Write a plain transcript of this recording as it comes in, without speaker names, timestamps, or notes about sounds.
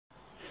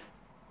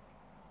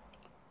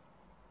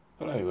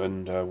Hello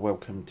and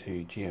welcome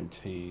to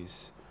GMT's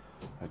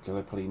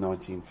Gallipoli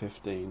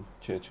 1915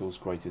 Churchill's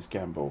Greatest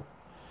Gamble,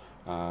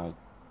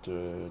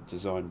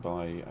 designed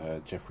by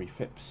Geoffrey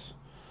Phipps.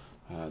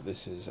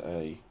 This is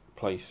a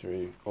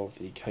playthrough of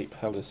the Cape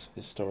Helles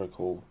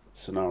historical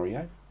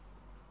scenario.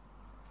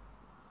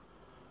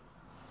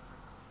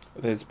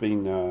 There's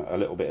been a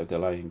little bit of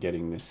delay in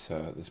getting this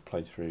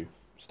playthrough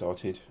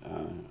started.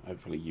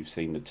 Hopefully you've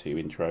seen the two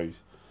intros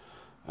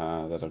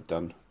that I've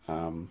done.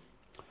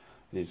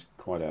 It is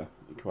quite a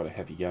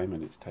heavy game,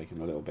 and it's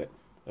taken a little bit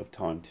of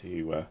time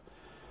to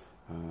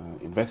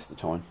invest the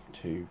time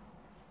to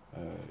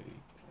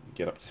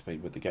get up to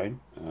speed with the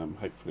game.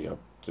 Hopefully I'm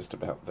just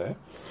about there,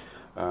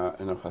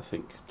 enough I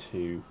think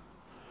to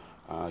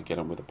get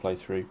on with the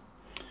playthrough.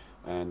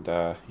 And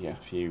yeah, a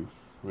few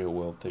real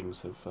world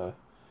things have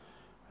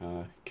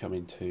come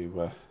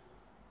into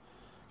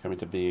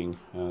being,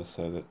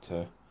 so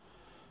that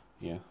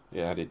yeah,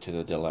 it added to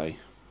the delay,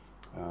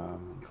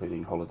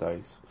 including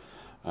holidays.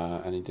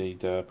 And indeed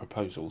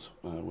proposals,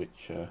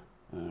 which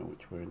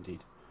were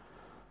indeed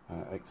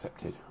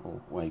accepted,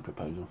 or a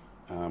proposal.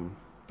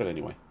 But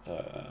anyway,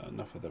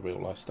 enough of the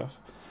real life stuff.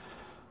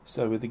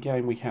 So with the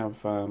game we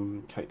have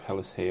Cape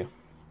Helles here.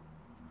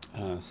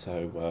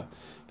 So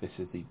this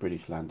is the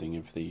British landing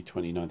of the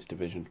 29th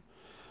Division,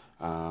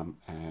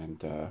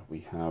 and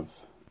we have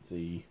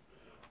the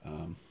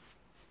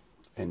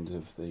end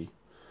of the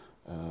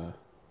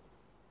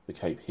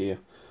Cape here,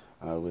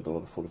 with a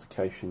lot of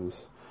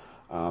fortifications.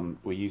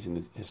 We're using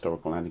the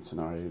historical landing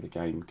scenario. The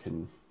game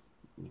can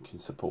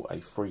support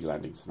a free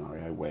landing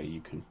scenario where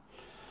you can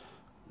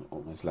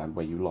almost land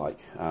where you like.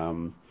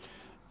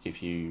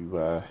 If you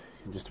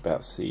can just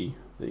about see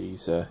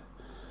these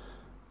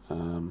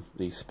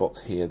spots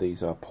here,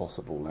 these are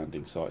possible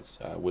landing sites.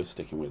 We're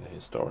sticking with the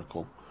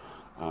historical.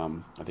 I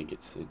think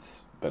it's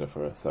better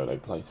for a solo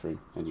playthrough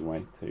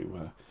anyway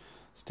to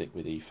stick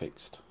with the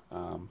fixed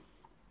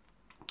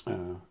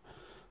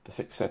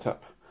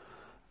setup.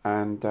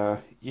 And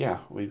yeah,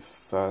 we've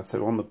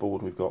so on the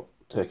board we've got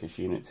Turkish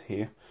units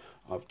here.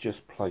 I've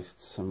just placed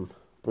some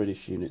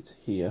British units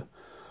here.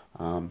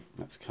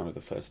 That's kind of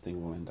the first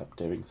thing we'll end up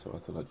doing, so I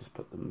thought I'd just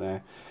put them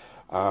there.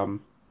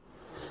 And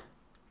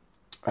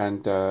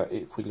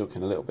if we look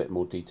in a little bit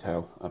more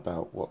detail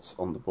about what's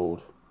on the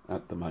board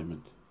at the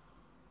moment.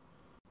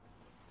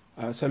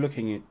 So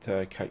looking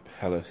at Cape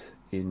Helles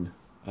in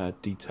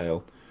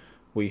detail,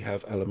 we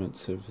have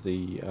elements of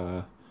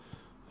the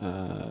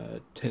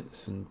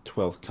 10th and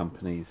 12th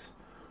companies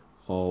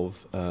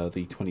of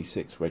the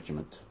 26th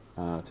Regiment,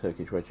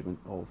 Turkish Regiment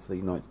of the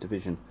 9th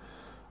Division,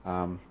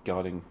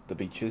 guarding the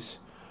beaches.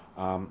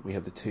 We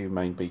have the two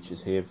main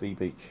beaches here, V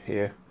Beach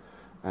here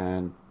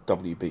and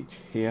W Beach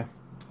here.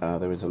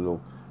 There is a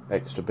little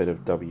extra bit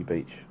of W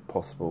Beach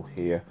possible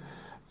here,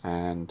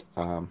 and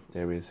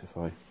there is, if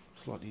I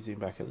slightly zoom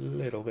back a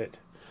little bit,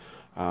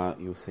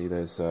 you'll see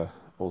there's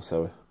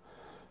also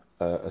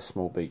a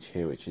small beach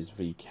here which is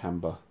V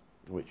Camber,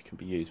 which can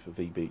be used for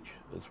V Beach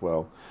as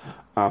well.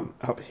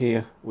 Up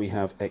here we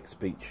have X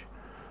Beach,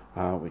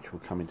 which will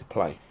come into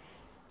play.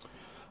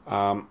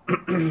 As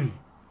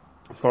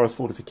far as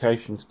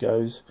fortifications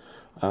goes,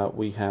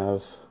 we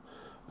have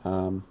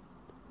a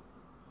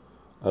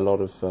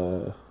lot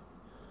of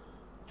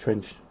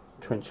trench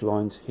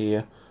lines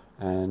here,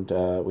 and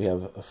we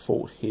have a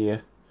fort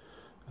here,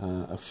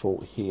 a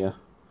fort here,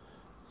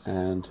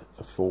 and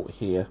a fort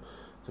here.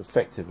 So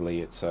effectively,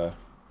 it's a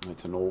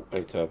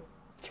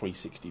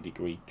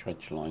 360-degree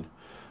trench line,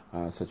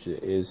 such as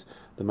it is.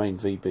 The main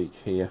V Beach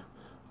here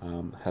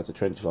has a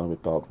trench line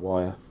with barbed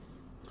wire,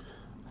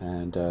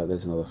 and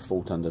there's another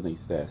fort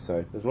underneath there.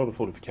 So there's a lot of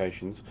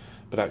fortifications,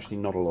 but actually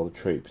not a lot of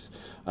troops.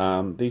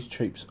 These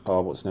troops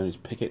are what's known as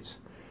pickets.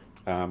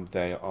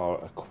 They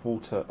are a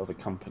quarter of a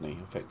company,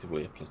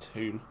 effectively a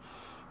platoon,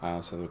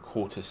 so they're a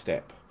quarter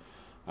step,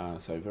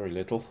 so very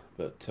little,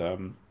 but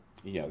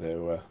yeah,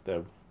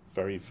 they're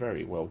very,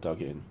 very well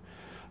dug in.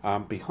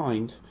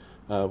 Behind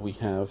we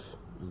have,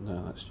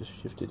 no, that's just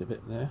shifted a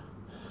bit there.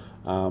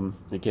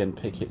 Again,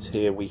 pickets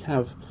here. We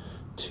have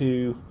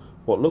two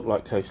what look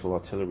like coastal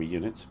artillery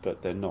units,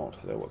 but they're not.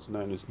 They're what's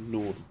known as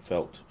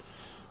Nordenfeldt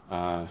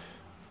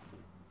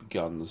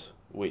guns,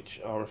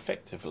 which are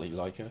effectively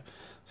like a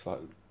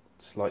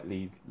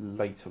slightly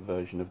later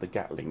version of the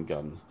Gatling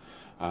gun.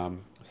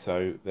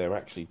 So they're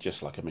actually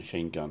just like a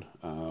machine gun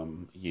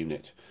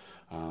unit,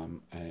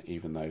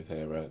 even though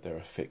they're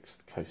a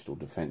fixed coastal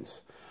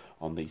defence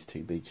on these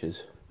two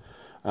beaches.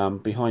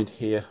 Behind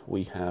here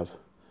we have,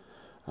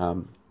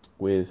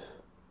 with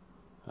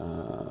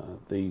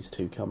these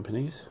two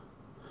companies,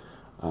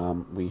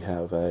 we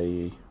have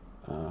a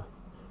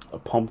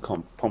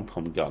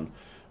pom-pom gun,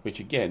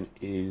 which again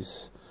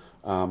is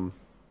kind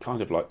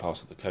of like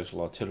part of the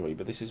coastal artillery,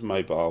 but this is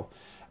mobile,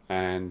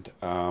 and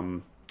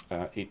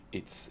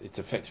it's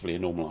effectively a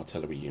normal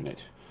artillery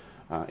unit,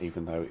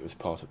 even though it was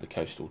part of the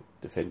coastal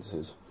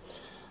defences.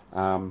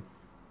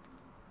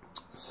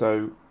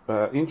 So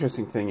the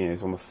interesting thing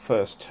is, on the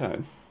first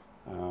turn,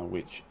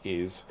 which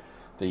is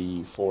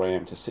the 4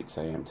 AM to 6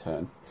 AM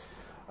turn,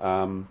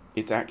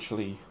 it's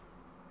actually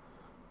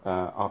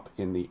up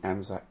in the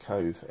Anzac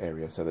Cove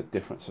area, so the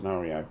different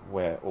scenario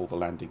where all the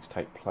landings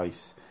take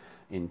place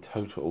in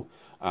total.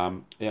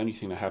 The only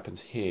thing that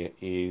happens here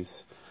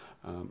is,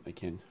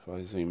 again, if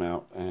I zoom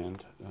out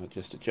and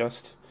just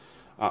adjust,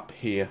 up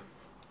here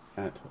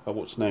at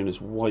what's known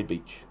as Y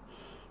Beach,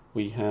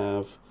 we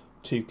have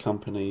 2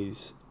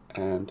 companies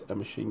and a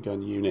machine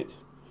gun unit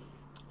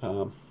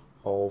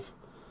of,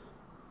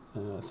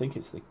 I think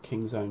it's the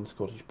King's Own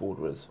Scottish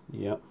Borderers,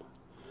 yep,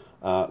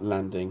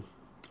 landing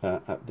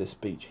at this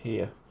beach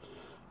here.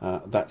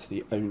 That's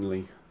the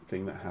only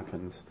thing that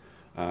happens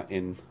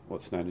in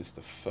what's known as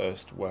the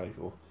first wave,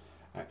 or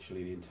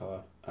actually the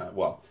entire,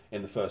 well,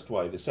 in the first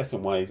wave. The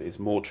second wave is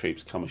more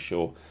troops come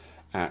ashore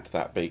at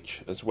that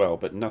beach as well,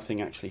 but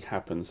nothing actually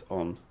happens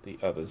on the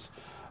others.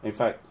 In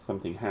fact,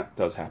 something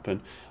does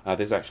happen.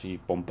 There's actually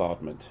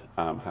bombardment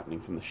happening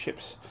from the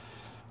ships.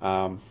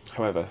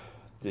 However,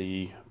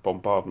 the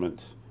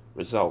bombardment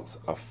results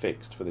are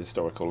fixed for the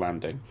historical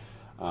landing.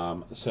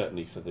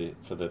 Certainly for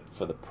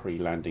the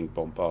pre-landing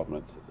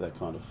bombardment, they're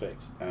kind of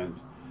fixed, and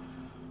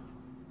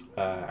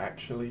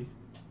actually,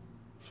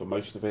 for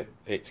most of it,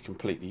 it's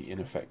completely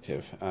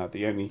ineffective.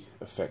 The only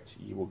effect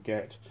you will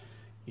get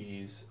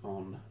is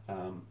on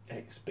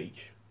X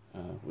Beach,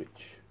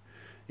 which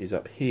is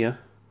up here,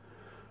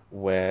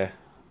 where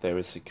there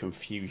is a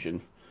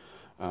confusion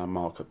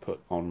marker put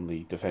on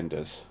the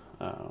defenders,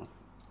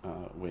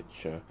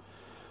 which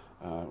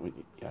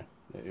yeah,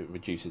 it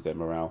reduces their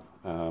morale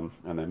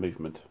and their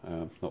movement.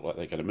 Not like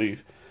they're going to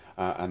move,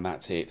 and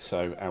that's it.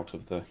 So out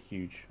of the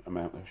huge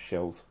amount of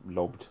shells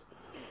lobbed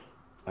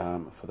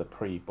for the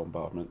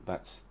pre-bombardment,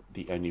 that's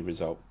the only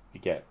result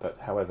you get. But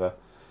however,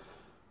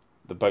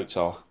 the boats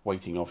are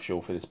waiting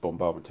offshore for this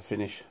bombardment to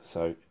finish,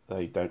 so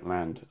they don't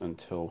land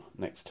until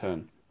next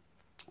turn.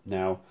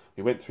 Now,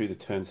 we went through the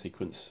turn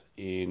sequence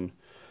in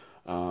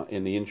the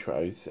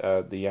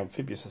intros. The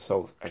amphibious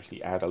assaults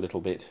actually add a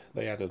little bit.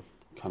 They add a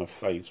kind of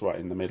phase right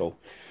in the middle,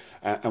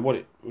 and what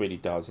it really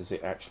does is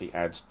it actually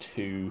adds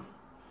 2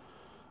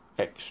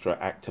 extra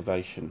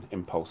activation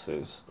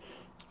impulses,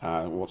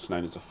 what's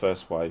known as a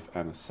first wave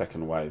and a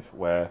second wave,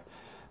 where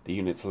the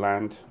units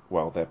land,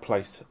 well, they're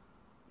placed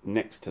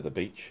next to the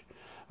beach,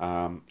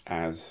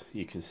 as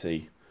you can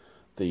see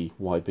the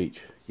Y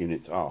Beach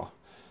units are.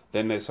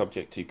 Then they're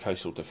subject to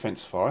coastal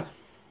defence fire,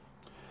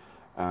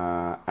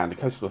 and the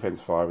coastal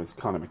defence fire is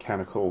kind of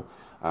mechanical.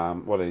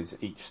 What is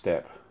each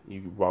step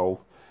you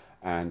roll,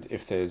 and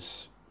if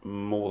there's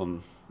more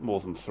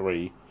than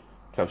 3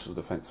 coastal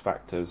defence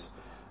factors,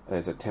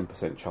 there's a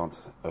 10%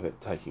 chance of it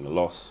taking a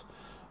loss.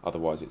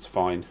 Otherwise, it's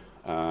fine.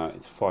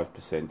 It's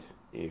 5%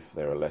 if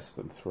there are less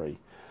than 3,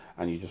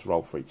 and you just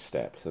roll for each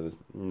step. So there's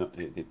no,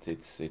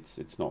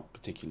 it's not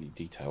particularly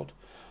detailed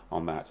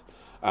on that.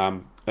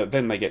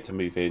 Then they get to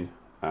move in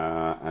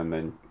and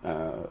then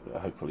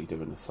hopefully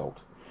do an assault.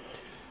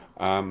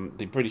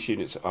 The British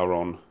units are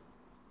on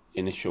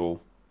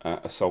initial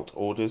assault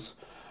orders.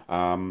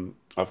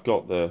 I've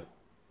got the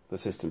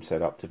system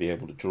set up to be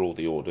able to draw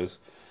the orders.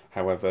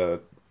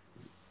 However,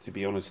 to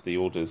be honest, the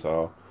orders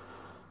are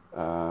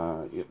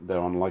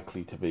they're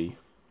unlikely to be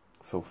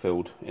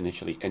fulfilled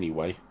initially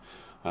anyway,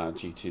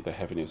 due to the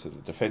heaviness of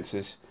the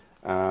defences.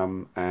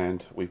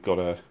 And we've got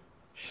a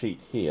sheet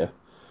here,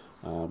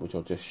 which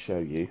I'll just show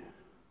you,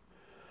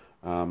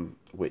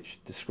 which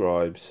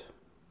describes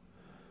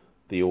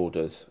the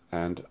orders,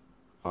 and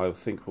I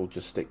think we'll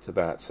just stick to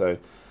that. So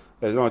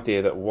there's an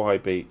idea that Y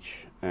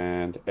Beach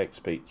and X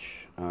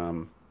Beach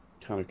kind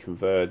of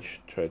converge,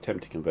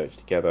 attempt to converge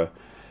together.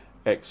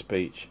 X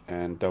Beach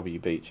and W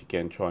Beach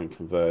again try and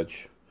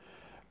converge,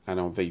 and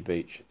on V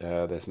Beach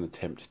there's an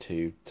attempt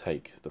to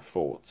take the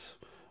forts,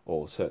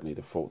 or certainly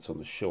the forts on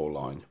the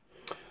shoreline.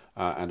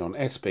 And on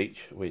S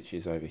Beach, which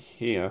is over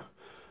here,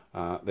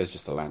 there's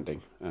just a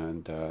landing,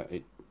 and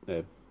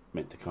they're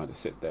meant to kind of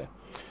sit there.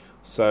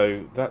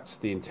 So that's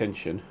the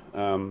intention.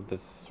 The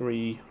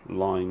 3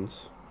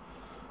 lines,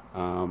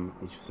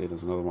 you see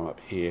there's another one up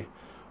here,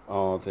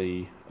 are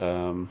the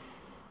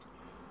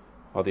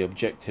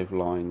objective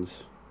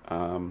lines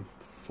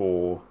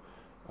for,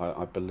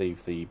 I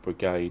believe, the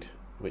brigade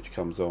which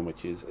comes on,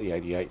 which is the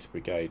 88th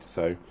Brigade.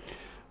 So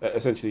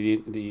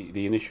essentially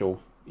the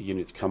initial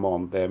units come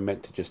on, they're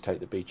meant to just take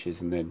the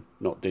beaches and then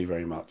not do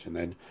very much, and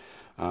then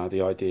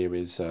the idea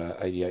is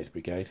 88th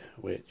Brigade,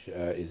 which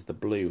is the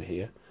blue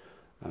here,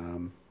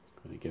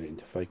 let me get it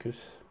into focus,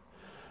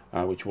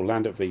 which will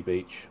land at V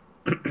Beach,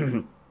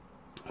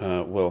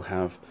 will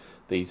have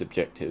these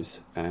objectives,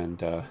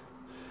 and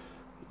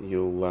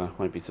you'll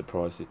won't be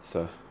surprised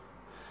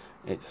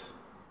it's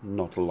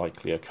not a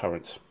likely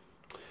occurrence.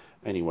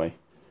 Anyway,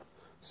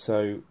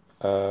 so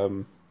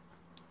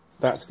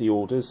that's the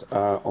orders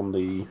on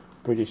the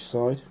British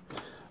side.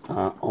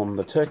 On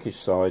the Turkish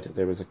side,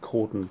 there is a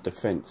cordon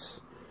defence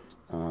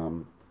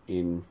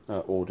in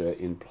order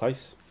in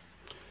place.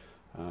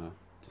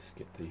 Just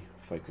get the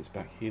focus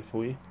back here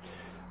for you,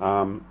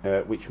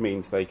 which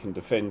means they can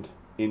defend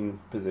in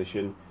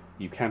position.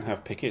 You can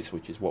have pickets,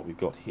 which is what we've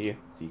got here,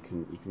 so you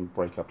can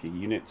break up your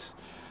units,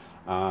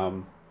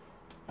 and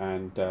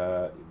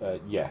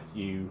yeah,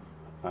 you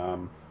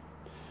you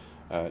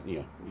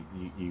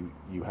know,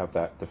 you have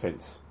that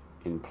defence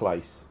in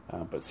place,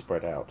 but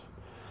spread out.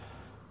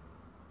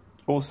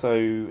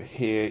 Also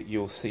here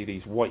you'll see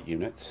these white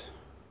units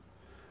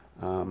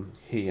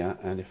here,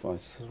 and if I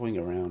swing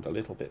around a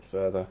little bit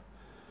further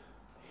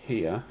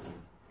here,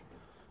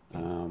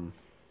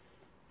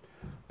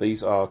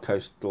 these are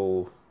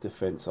coastal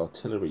defence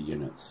artillery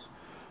units,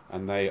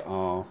 and they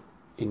are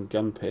in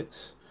gun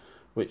pits,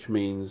 which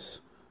means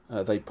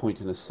they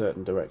point in a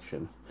certain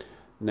direction.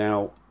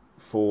 Now,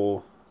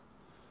 for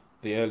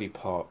the early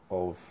part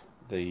of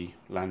the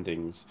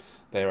landings,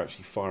 they're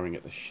actually firing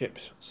at the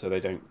ships, so they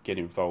don't get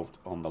involved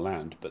on the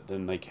land, but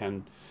then they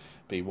can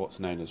be what's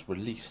known as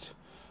released,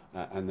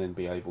 and then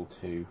be able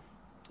to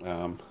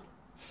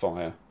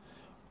fire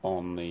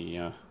on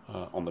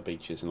the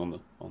beaches and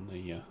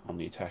on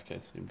the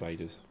attackers,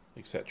 invaders,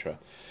 etc.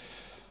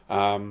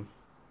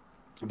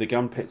 The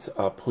gun pits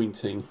are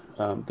pointing,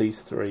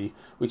 these three,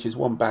 which is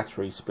one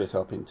battery split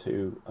up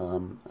into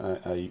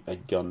a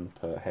gun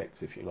per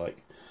hex, if you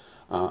like,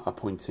 are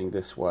pointing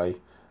this way,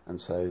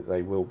 and so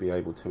they will be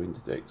able to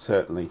interdict,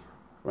 certainly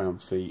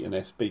around V and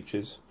S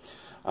beaches.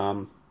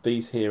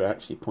 These here are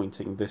actually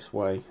pointing this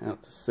way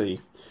out to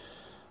sea,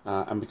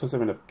 and because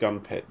they're in a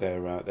gun pit,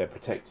 they're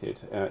protected.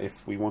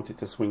 If we wanted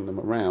to swing them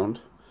around,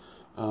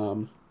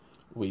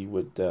 we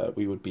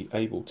would be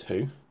able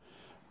to,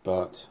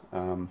 but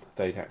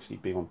they'd actually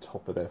be on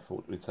top of their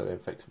fort, so they'd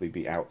effectively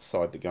be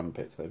outside the gun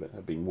pits.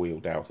 They've been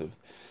wheeled out of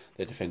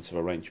their defensive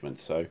arrangement.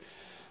 So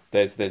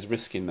there's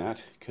risk in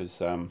that,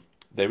 because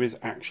there is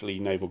actually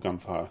naval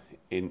gunfire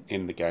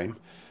in the game,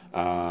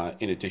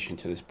 in addition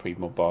to this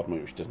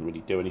pre-bombardment, which doesn't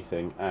really do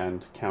anything,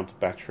 and counter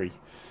battery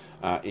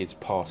is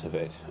part of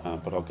it,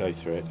 but I'll go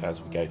through it as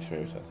we go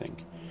through it, I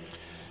think.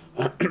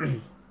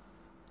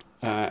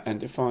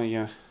 And if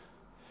I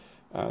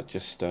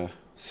just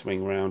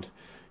swing round,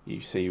 you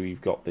see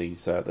we've got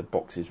these the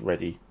boxes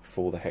ready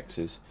for the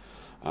hexes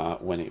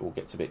when it all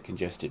gets a bit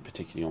congested,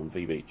 particularly on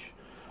V Beach.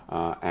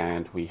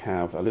 And we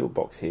have a little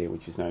box here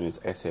which is known as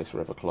SS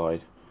River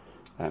Clyde,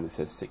 and it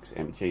says 6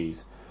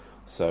 MGs.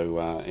 So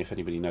if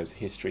anybody knows the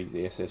history,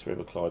 the SS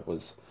River Clyde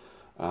was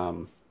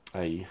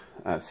a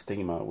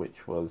steamer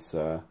which was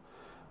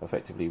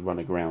effectively run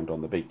aground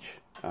on the beach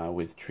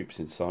with troops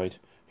inside,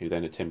 who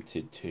then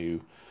attempted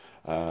to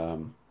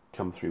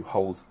come through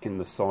holes in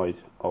the side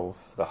of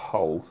the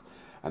hull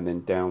and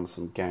then down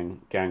some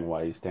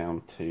gangways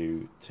down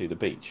to the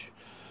beach.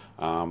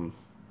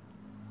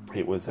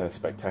 It was a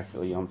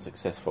spectacularly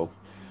unsuccessful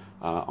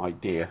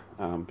idea,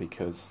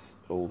 because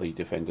all the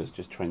defenders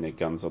just trained their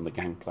guns on the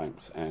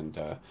gangplanks, and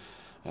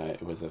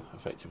it was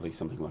effectively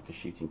something like a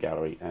shooting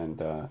gallery,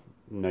 and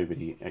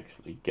nobody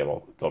actually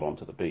got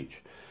onto the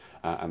beach,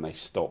 and they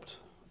stopped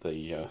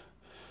the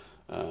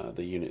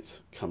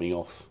units coming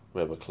off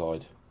River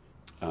Clyde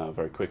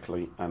very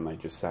quickly, and they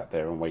just sat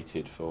there and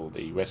waited for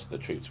the rest of the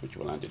troops, which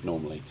were landed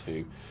normally,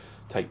 to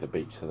take the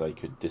beach so they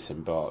could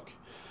disembark.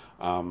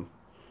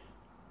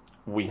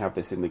 We have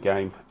this in the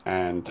game,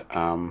 and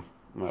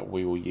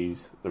we will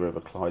use the River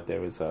Clyde.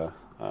 There is I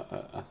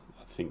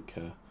think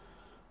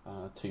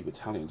 2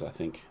 battalions, I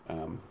think,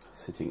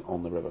 sitting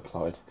on the River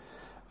Clyde,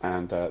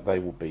 and they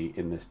will be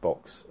in this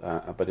box,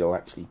 but it'll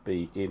actually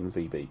be in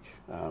V Beach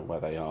where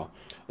they are.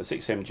 The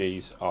 6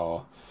 MGs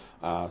are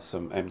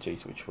some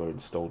MGs which were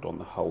installed on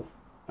the hull,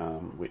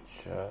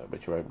 which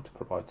are able to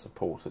provide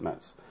support, and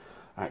that's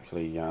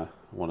actually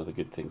one of the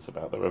good things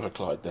about the River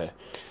Clyde there.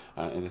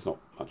 And there's not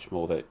much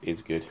more that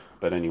is good,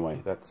 but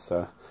anyway, that's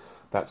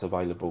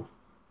available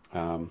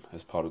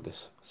as part of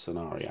this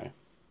scenario.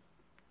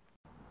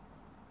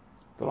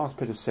 The last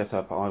bit of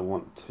setup I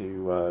want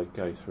to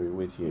go through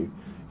with you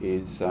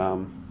is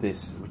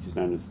this, which is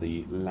known as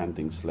the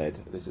landing sled.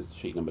 This is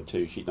sheet number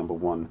 2. Sheet number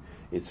 1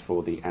 is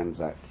for the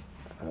Anzac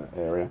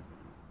area.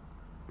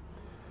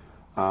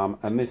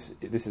 And this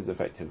is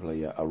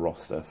effectively a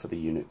roster for the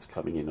units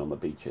coming in on the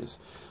beaches.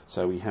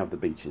 So we have the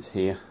beaches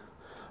here,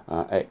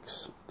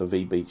 X, the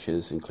V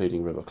beaches,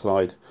 including River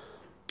Clyde,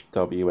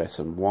 W, S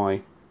and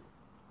Y,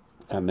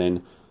 and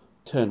then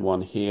turn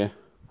 1 here,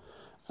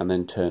 and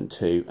then turn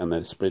 2, and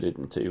then split it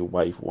into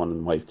wave 1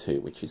 and wave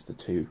 2, which is the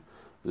 2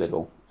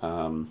 little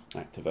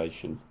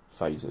activation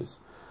phases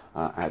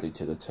added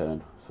to the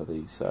turn for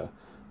these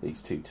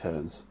 2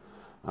 turns.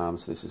 So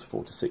this is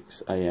 4 to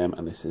 6 AM,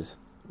 and this is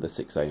the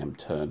 6 AM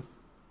turn.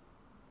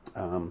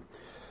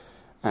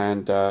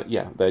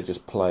 Yeah, they're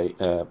just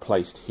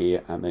placed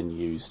here and then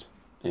used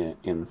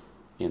in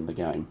the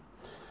game.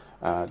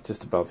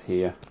 Just above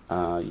here,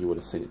 you would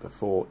have seen it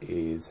before,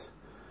 is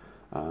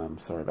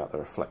sorry about the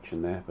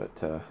reflection there,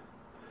 but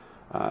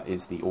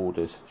is the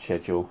orders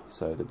schedule.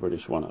 So the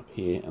British one up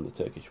here and the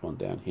Turkish one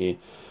down here.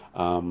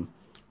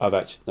 I've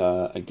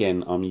actually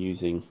again, I'm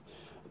using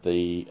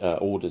the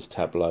orders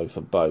tableau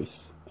for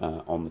both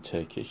on the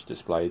Turkish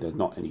display. They're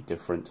not any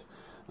different.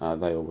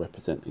 They all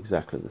represent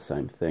exactly the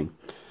same thing,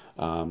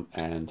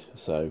 and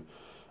so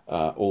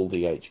all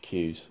the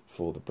HQs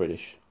for the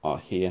British are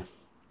here,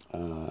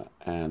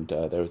 and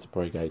there is a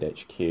brigade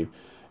HQ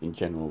in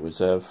General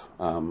Reserve.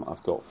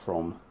 I've got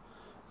from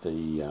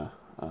the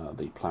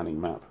planning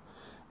map,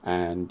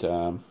 and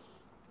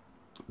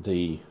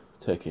the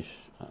Turkish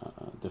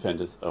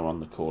defenders are on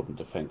the cordon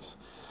defence.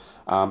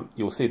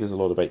 You'll see there's a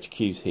lot of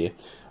HQs here.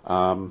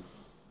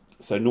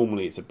 So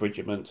normally it's a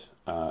regiment,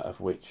 of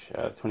which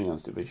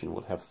 29th Division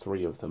would have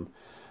 3 of them.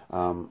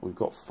 We've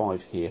got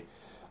 5 here.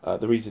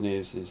 The reason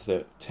is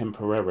that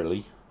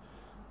temporarily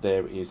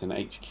there is an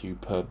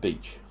HQ per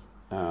beach,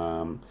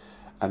 and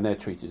they're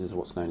treated as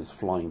what's known as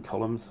flying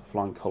columns.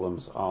 Flying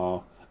columns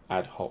are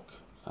ad hoc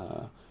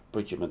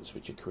regiments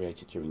which are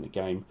created during the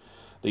game.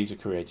 These are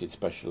created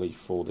specially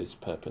for this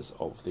purpose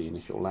of the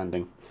initial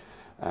landing,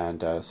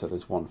 and so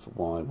there's one for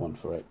Y, one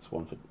for X,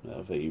 one for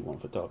V, one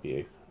for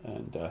W,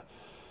 and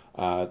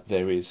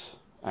there is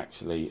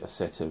actually a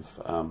set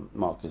of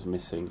markers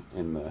missing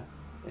in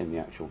the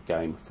actual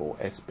game for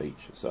S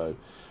beach, so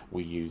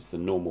we use the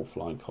normal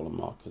flying column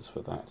markers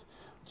for that,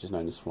 which is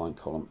known as flying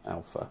column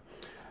alpha.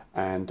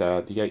 And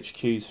the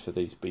HQs for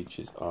these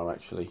beaches are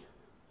actually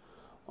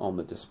on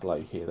the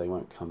display here. They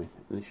won't come in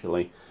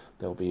initially,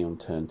 they'll be on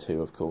turn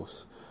 2, of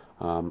course.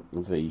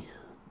 V,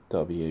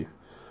 W,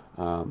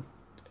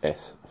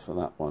 S for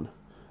that one,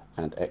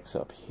 and X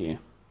up here.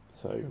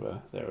 So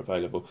they're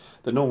available.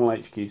 The normal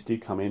HQs do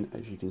come in,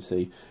 as you can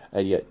see.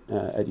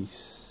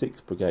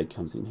 86th Brigade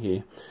comes in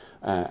here,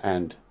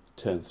 and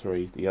turn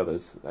 3, the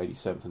others,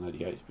 87th and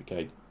 88th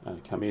Brigade,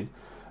 come in,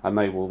 and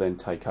they will then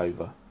take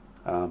over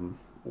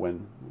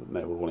when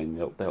they're all in.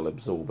 They'll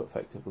absorb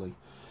effectively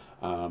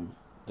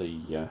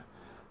the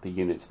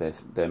units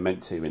they're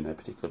meant to in their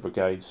particular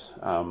brigades,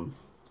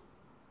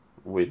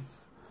 with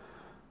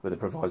the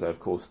proviso, of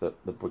course, that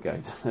the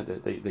brigades,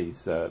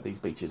 these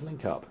beaches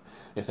link up.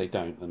 If they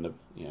don't, then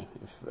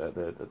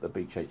the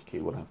beach HQ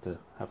will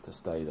have to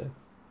stay there.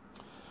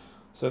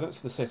 So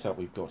that's the setup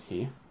we've got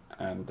here,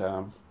 and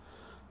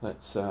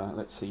let's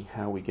see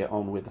how we get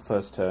on with the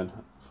first turn.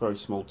 Very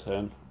small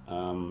turn.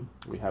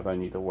 We have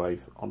only the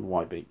wave on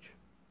Y beach.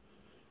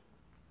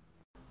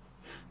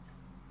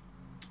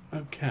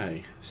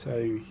 Okay,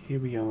 so here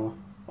we are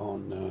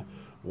on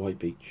Y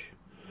beach,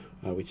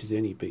 which is the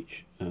only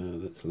beach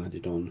that's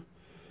landed on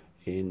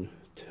in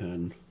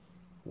turn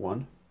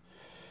 1,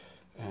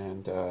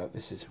 and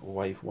this is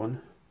wave 1,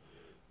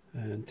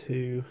 and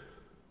 2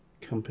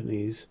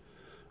 companies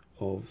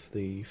of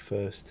the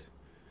 1st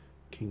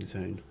King's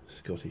Own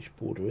Scottish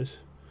Borderers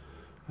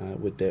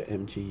with their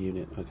MG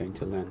unit are going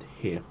to land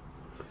here.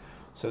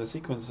 So the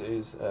sequence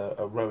is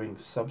a rowing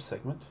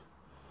sub-segment,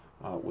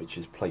 which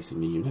is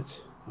placing the units,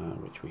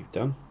 which we've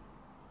done.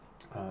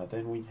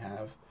 Then we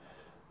have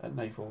a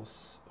naval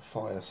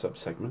fire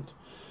sub-segment.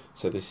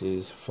 So this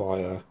is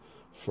fire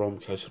from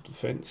coastal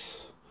defence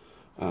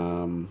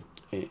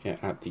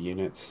at the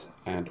units,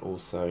 and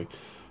also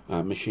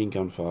machine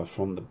gun fire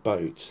from the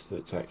boats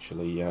that's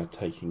actually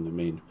taking them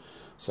in.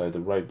 So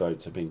the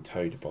rowboats are being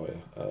towed by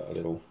a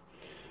little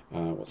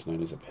what's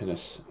known as a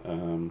pinnace,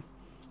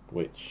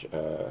 which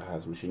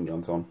has machine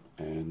guns on,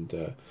 and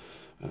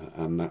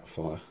that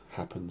fire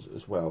happens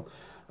as well.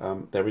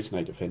 There is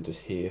no defenders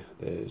here,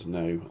 there's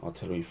no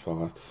artillery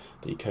fire.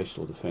 The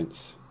coastal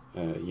defence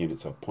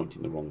units are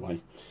pointing the wrong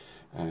way,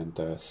 and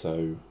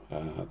so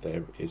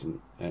there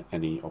isn't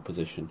any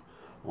opposition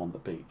on the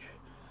beach.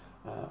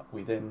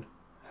 We then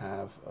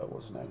have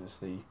what's known as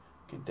the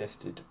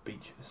contested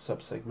beach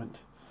sub-segment,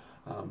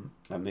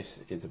 and this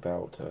is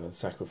about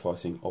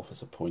sacrificing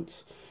officer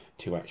points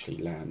to actually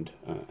land,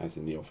 as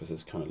in the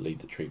officers kind of lead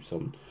the troops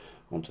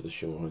onto the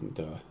shore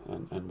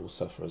and will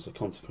suffer as a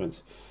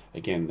consequence.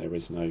 Again, there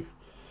is no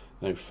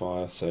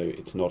fire, so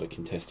it's not a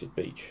contested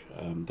beach.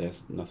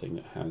 There's nothing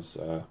that has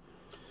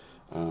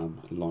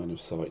line of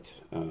sight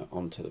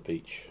onto the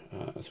beach,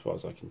 as far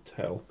as I can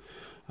tell.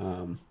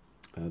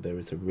 There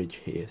is a ridge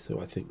here, so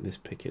I think this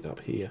picket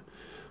up here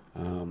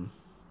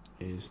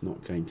is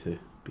not going to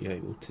be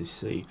able to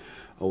see.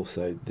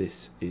 Also,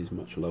 this is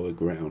much lower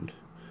ground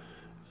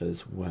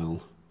as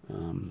well,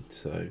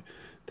 so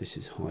this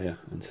is higher,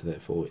 and so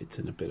therefore it's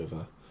in a bit of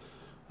a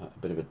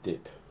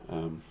dip,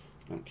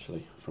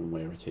 actually, from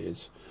where it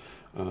is.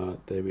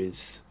 There is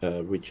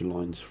ridge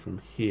lines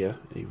from here,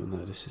 even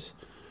though this is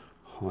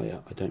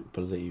higher. I don't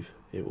believe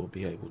it will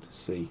be able to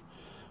see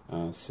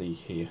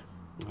here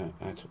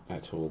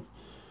at all,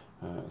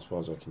 as far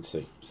as I can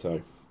see.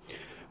 So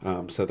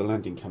so the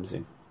landing comes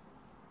in.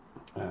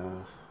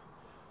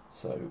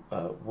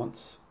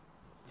 Once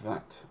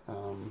that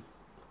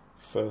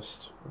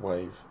first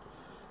wave,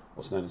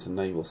 what's known as the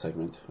naval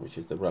segment, which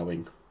is the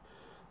rowing,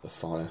 the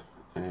fire,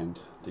 and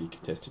the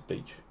contested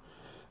beach,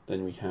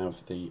 then we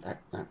have the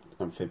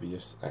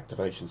amphibious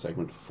activation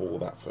segment for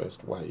that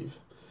first wave.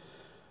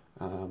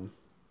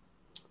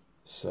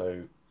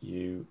 So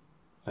you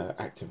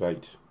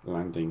activate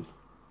landing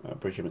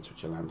regiments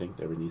which are landing.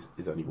 There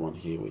is only one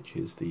here, which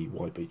is the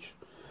Y Beach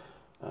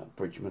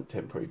regiment,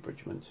 temporary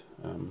regiment,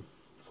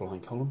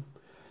 flying column,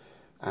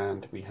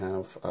 and we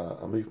have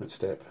a movement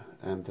step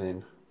and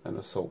then an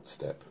assault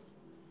step.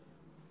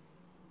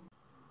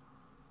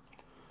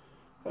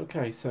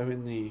 Okay, so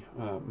in the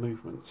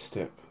movement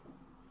step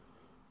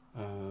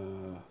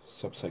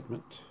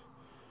subsegment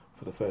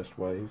for the first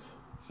wave.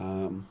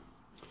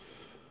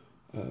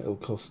 It'll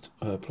cost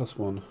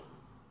 +1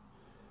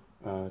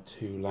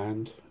 to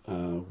land,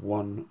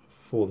 1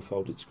 for the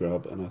folded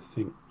scrub, and I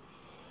think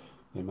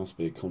there must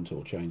be a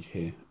contour change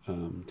here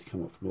to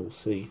come up from all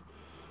C.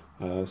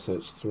 So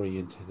it's 3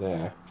 into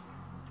there.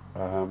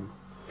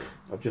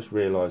 I've just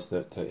realised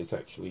that it's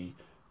actually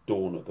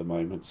dawn at the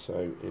moment,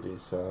 so it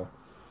is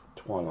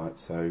twilight,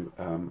 so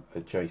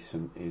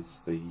adjacent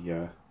is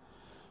the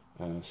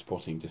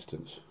spotting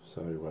distance,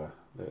 so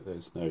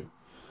there's no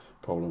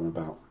problem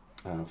about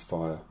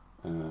fire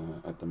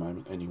at the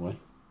moment anyway.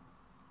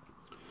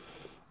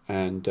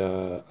 And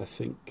I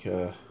think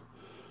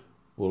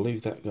we'll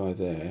leave that guy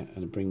there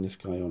and bring this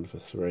guy on for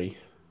 3,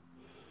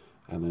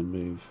 and then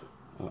move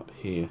up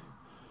here,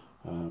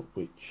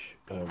 which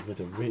with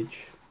a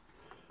ridge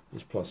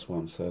is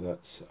 +1, so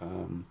that's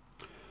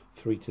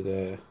 3 to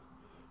there,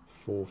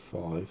 4,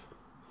 5,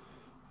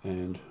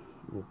 and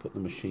we'll put the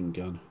machine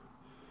gun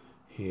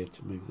here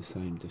to move the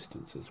same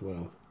distance as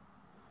well.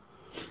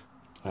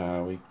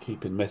 We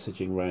keep in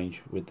messaging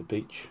range with the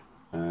beach,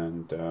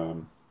 and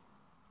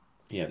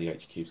yeah, the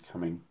HQ's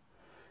coming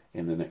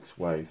in the next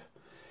wave,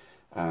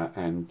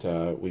 and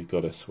we've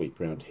got a sweep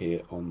round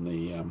here on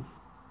the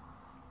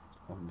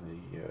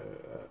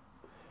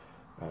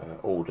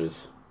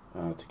orders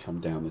to come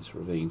down this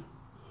ravine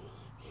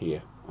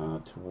here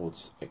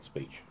towards X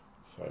Beach.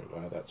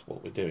 So that's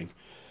what we're doing,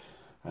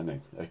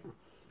 and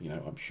you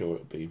know, I'm sure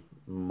it'll be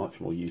much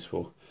more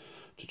useful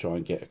to try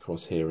and get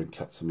across here and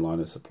cut some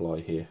line of supply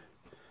here,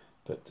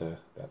 but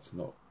that's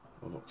not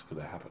what's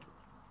going to happen.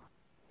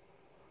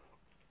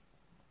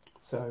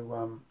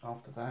 So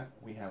after that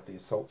we have the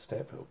assault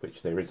step,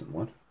 which there isn't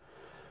one.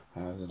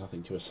 There's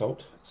nothing to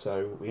assault,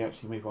 so we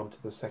actually move on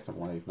to the second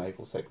wave,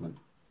 naval segment.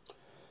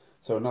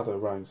 So another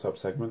rowing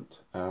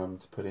sub-segment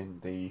to put in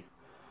the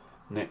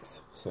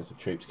next set of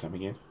troops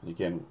coming in. And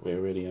again,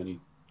 we're really only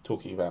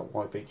talking about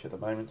Y Beach at the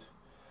moment.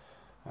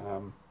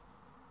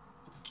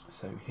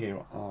 So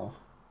here are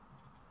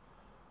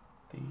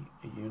the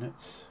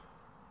units.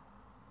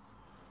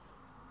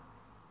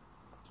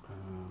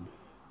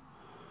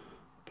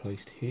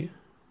 Placed here,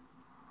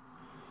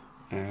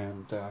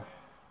 and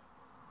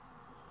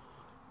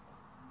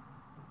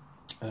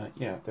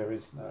yeah, there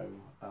is no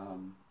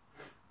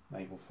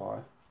naval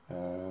fire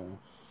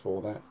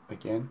for that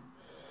again.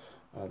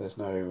 There's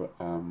no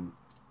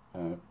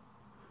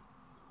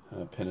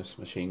pinnace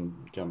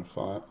machine gun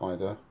fire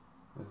either.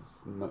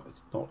 It's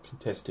not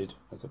contested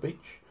as a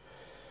beach,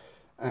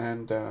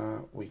 and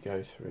we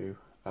go through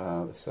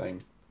the same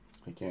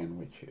again,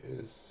 which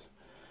is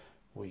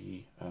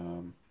we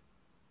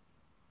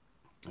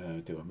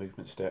do a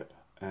movement step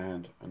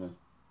and an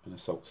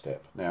assault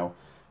step. Now,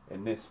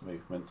 in this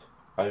movement,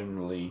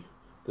 only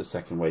the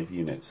second wave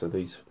units, so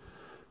these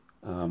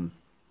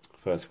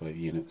first wave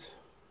units,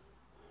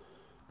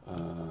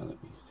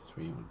 let me just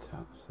reorient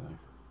that so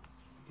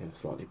you get a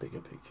slightly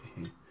bigger picture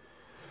here.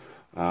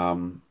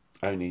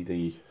 Only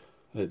these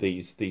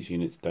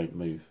units don't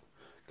move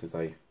because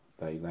they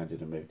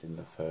landed and moved in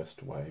the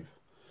first wave.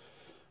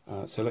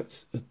 So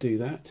let's do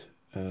that,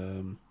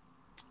 and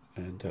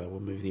we'll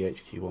move the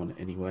HQ on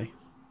anyway,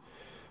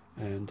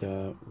 and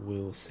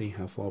we'll see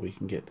how far we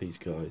can get these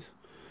guys.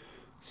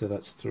 So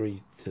that's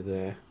 3 to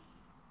there,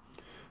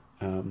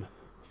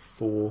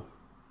 4,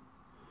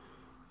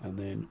 and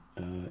then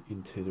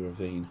into the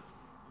ravine.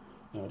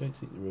 No, I don't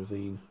think the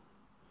ravine.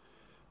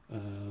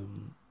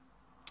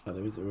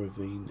 There is a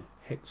ravine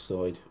hex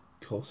side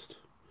cost.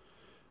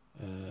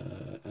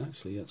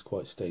 Actually, that's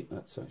quite steep.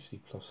 That's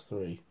actually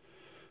 +3.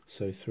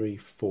 So 3,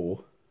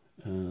 4.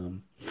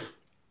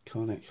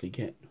 Can't actually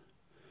get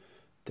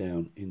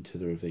down into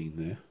the ravine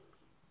there.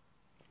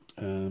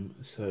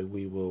 So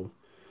we will,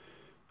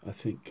 I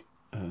think,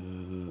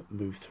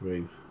 move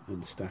through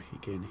and stack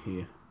again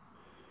here.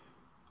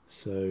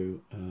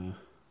 So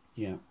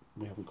yeah,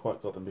 we haven't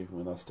quite got the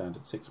movement with our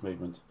standard 6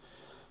 movement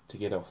to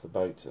get off the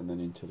boat and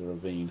then into the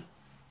ravine.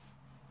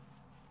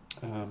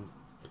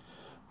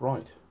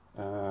 Right,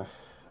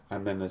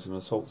 and then there's an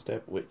assault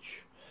step,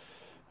 which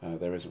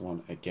there isn't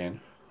one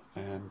again,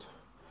 and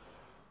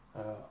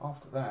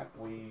after that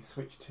we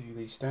switch to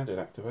the standard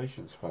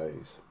activations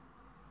phase.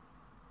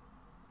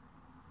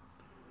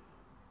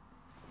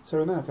 So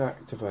in that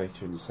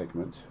activation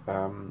segment,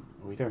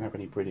 we don't have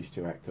any British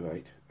to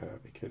activate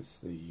because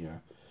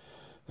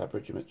that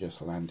regiment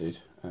just landed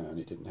and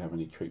it didn't have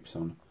any troops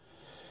on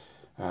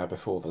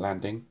before the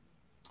landing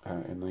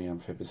in the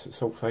amphibious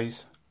assault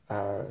phase.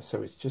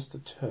 So it's just the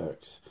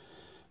Turks.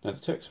 Now the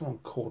Turks are on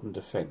cordon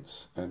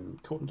defence,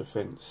 and cordon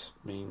defence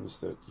means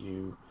that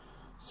you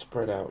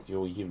spread out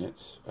your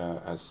units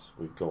as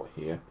we've got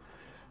here,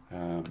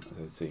 as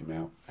I zoom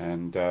out,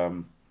 and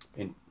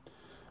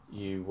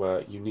you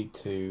need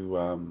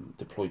to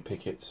deploy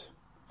pickets,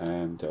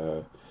 and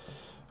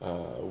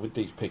with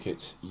these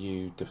pickets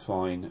you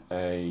define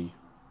a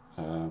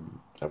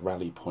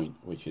rally point,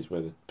 which is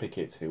where the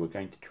pickets who are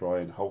going to try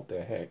and hold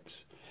their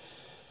hex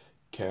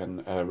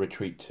can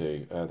retreat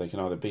to. They can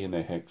either be in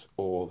their hex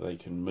or they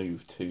can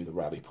move to the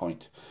rally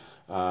point.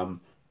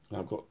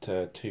 I've got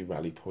 2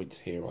 rally points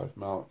here I've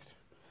marked,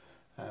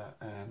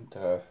 and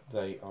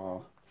they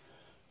are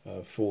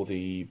for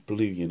the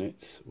blue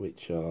units,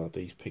 which are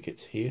these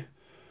pickets here,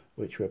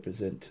 which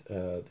represent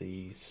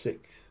the 6th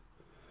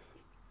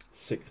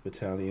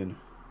Battalion,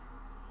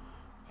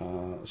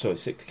 sorry,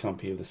 6th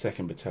Company of the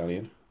 2nd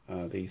Battalion,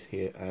 these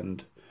here,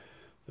 and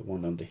the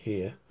one under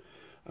here.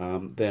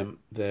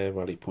 Their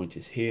rally point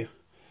is here,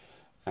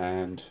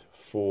 and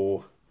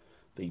for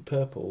the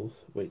purples,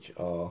 which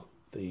are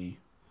the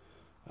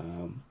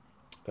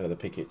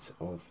pickets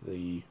of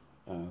the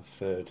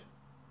 3rd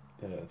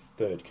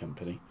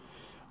Company,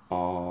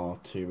 are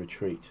to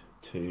retreat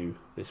to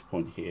this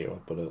point here.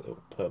 I've got a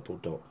little purple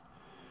dot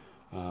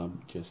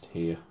just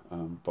here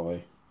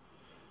by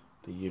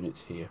the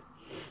units here.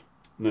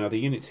 Now the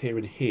units here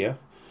and here,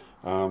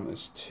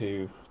 there's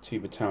two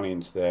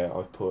battalions there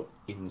I've put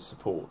in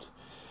support.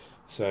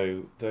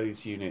 So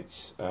those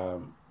units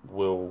can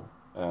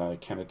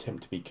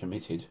attempt to be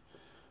committed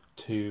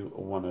to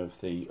one of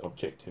the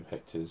objective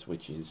hectors,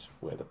 which is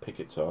where the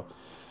pickets are,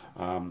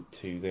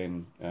 to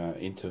then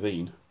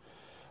intervene.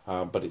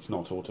 But it's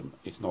not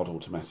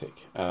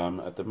automatic.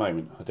 At the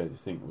moment, I don't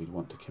think we'd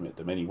want to commit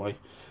them anyway,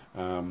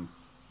 because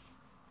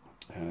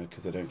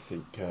I don't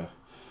think.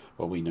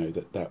 Well, we know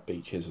that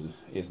beach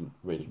isn't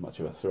really much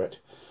of a threat,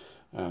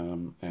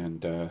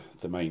 and the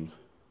main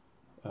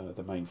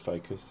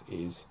focus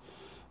is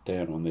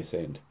down on this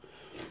end.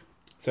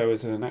 So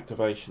as an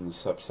activation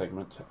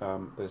subsegment,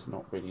 there's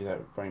not really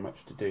very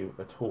much to do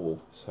at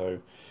all.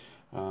 So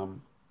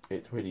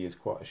it really is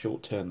quite a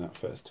short turn, that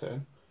first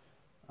turn.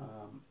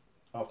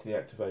 After the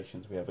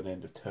activations, we have an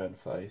end of turn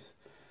phase,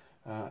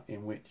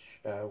 in which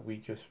we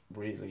just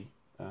really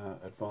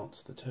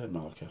advance the turn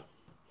marker.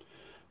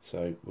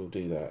 So we'll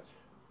do that.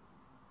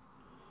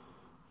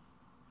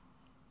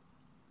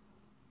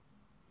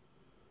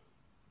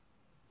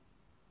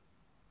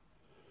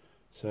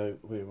 So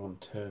we're on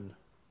turn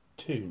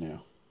 2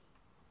 now.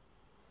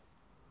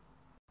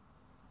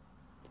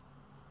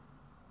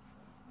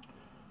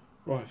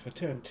 Right, for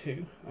turn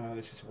 2,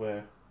 this is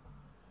where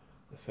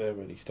the fur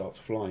really starts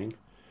flying.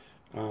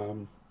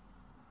 I've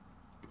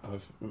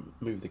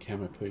moved the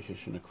camera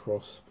position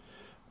across.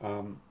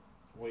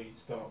 We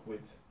start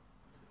with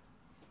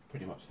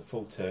pretty much the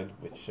full turn,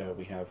 which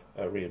we have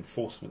a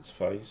reinforcements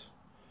phase.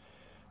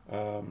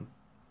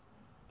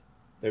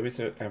 There is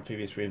an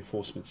amphibious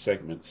reinforcement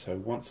segment, so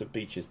once a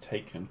beach is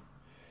taken,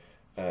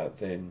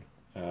 then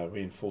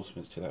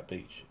reinforcements to that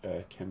beach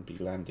can be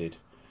landed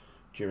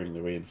during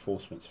the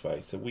reinforcements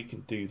phase. So we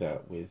can do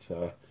that with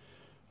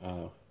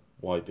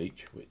Y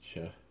Beach, which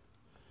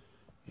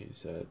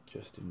is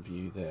just in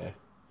view there.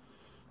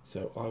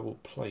 So I will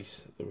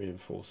place the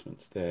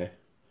reinforcements there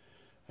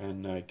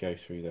and go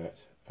through that.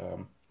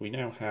 We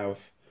now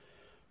have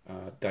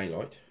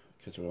daylight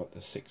because we're at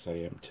the 6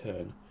 AM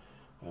turn,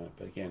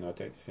 but again I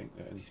don't think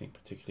that anything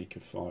particularly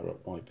could fire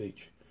at Y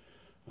Beach,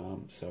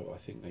 so I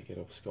think they get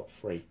off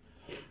scot-free.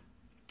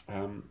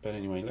 But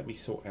anyway, let me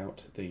sort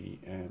out the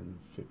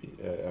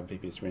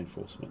amphibious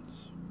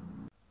reinforcements.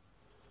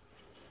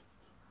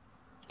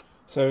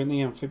 So in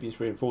the amphibious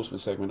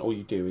reinforcement segment, all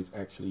you do is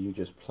actually you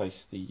just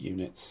place the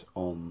units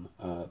on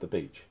the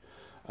beach.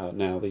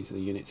 Now these are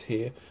the units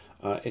here.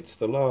 It's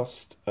the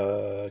last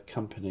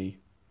company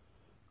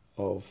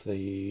of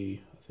the,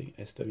 I think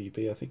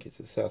SWB, I think it's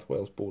the South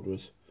Wales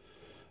Borderers,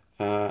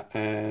 or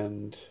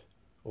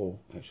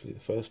actually the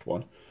first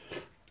one.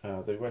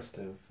 The rest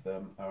of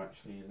them are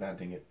actually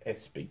landing at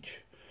S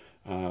Beach,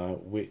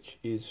 which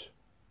is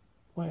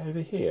way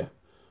over here,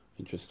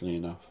 interestingly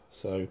enough.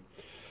 So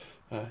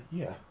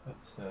yeah,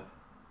 that's a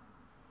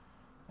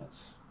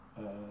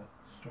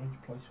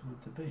strange place for them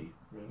to be,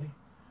 really.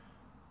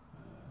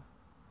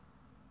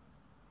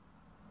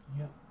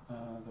 Yeah,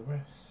 the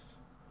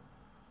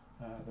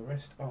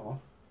rest are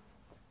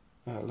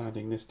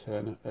landing this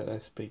turn at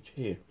S Beach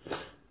here.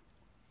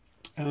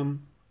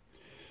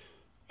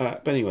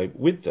 But anyway,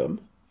 with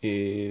them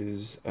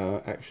is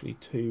actually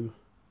 2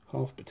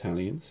 half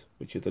battalions,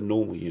 which are the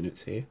normal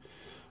units here,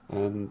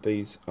 and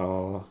this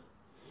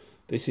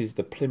is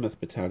the Plymouth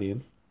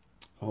Battalion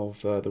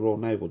of the Royal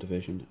Naval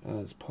Division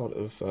as part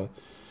of the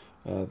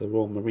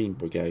Royal Marine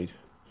Brigade.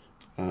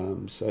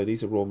 So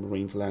these are Royal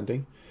Marines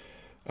landing.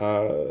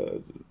 Yeah,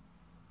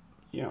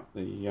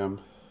 the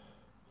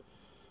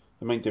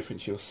main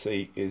difference you'll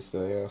see is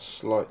they are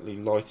slightly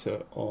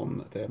lighter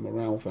on their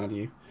morale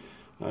value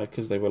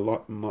because they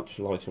were much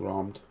lighter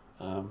armed,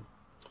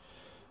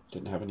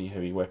 didn't have any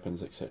heavy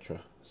weapons,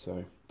 etc.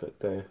 So, but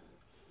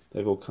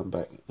they've all come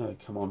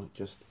on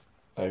just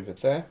over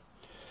there.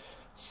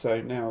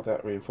 So now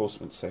that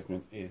reinforcement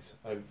segment is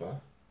over,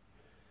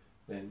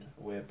 then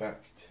we're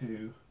back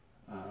to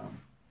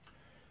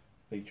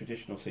the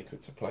traditional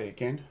sequence of play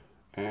again,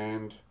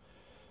 and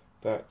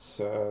that's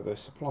the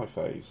supply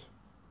phase.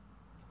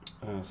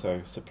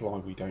 So supply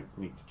we don't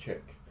need to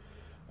check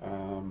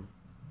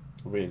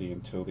really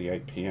until the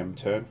 8 PM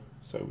turn,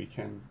 so we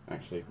can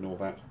actually ignore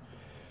that.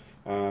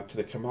 To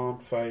the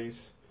command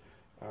phase,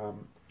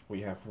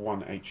 we have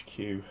 1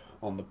 HQ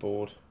on the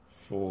board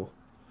for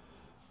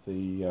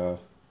the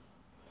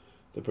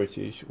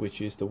British,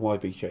 which is the Y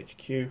Beach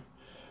HQ.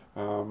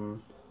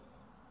 I'm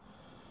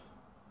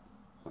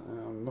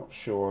not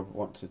sure I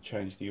want to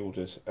change the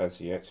orders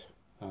as yet.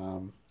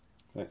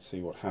 Let's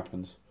see what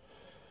happens.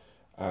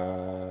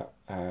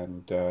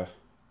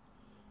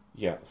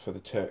 Yeah, for the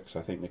Turks,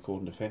 I think the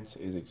cordon defence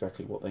is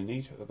exactly what they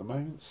need at the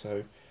moment.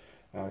 So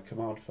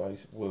command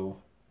phase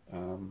will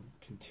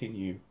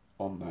continue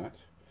on that.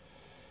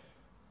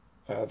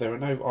 There are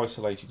no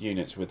isolated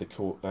units with the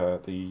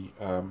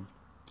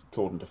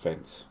cordon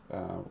defence.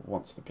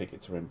 Once the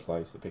pickets are in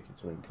place, the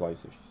pickets are in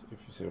place. If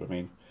you see what I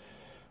mean.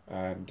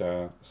 And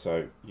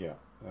so yeah,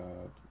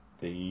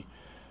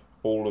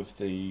 all of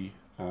the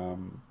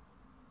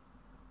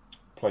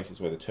places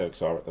where the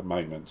Turks are at the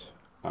moment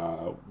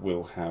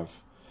will have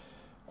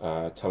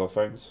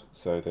telephones.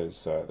 So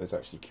there's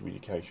actually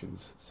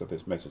communications. So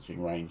there's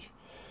messaging range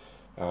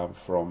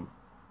from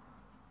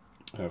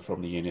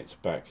the units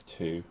back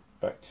to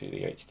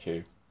the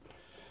HQ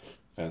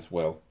as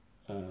well.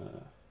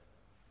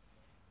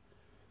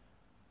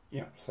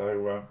 Yeah,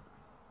 so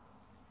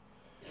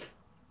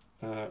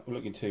we're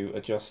looking to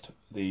adjust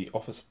the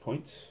officer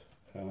points.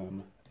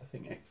 I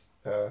think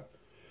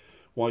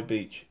Y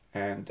Beach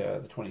and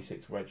the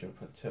 26th Regiment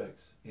for the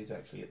Turks is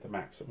actually at the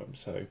maximum,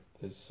 so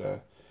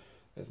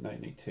there's no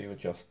need to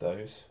adjust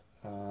those.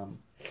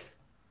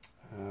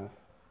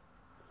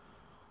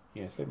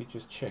 Yes, let me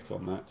just check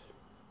on that.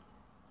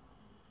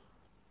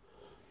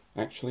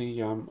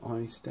 Actually,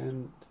 I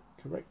stand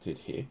corrected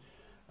here.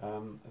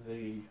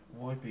 The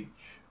Y Beach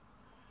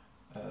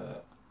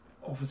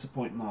officer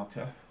point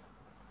marker,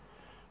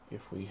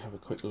 if we have a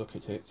quick look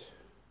at it,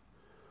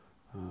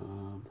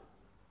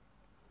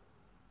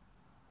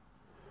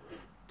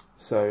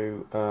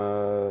 so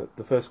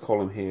the first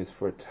column here is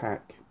for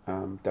attack,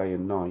 day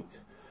and night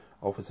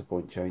officer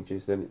point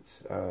changes, then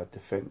it's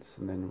defence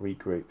and then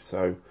regroup.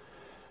 So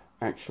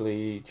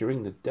actually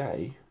during the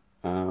day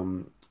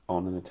on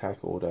an attack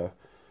order,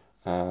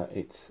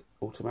 it's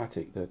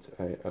automatic that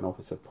an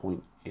officer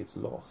point is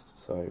lost,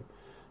 so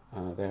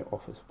their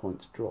officer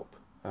points drop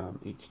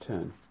each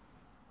turn.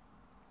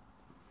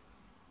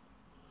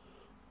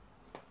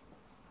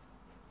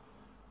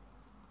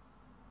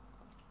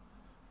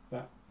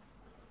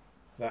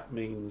 That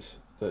means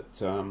that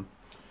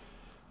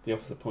the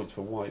officer points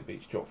for Y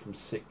Beach drop from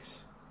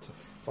 6 to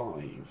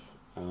 5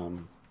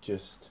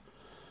 just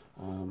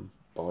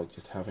by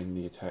just having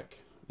the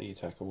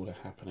attack order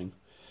happening.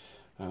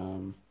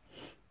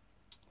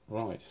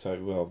 Right, so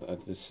well,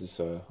 this is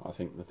I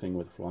think the thing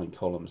with flying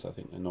columns. I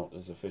think they're not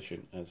as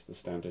efficient as the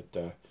standard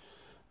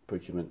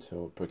regiment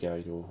or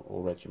brigade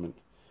or regiment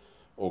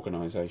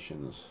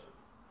organisations.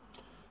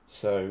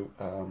 So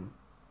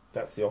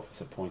that's the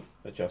officer point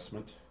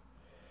adjustment.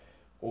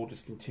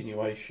 Orders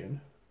continuation,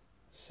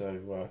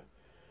 so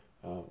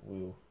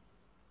we'll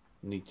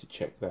need to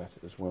check that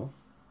as well.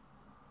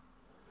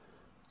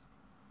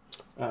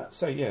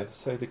 So yeah,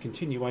 so the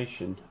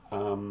continuation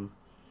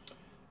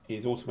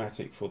is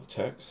automatic for the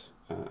Turks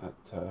at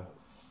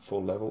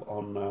full level.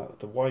 On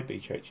the Y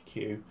Beach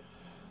HQ,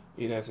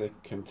 it has a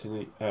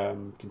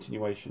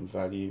continuation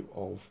value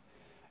of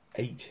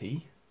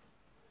 80,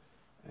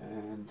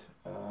 and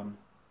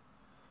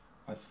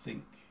I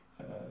think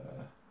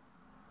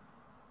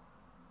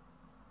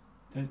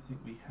don't think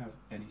we have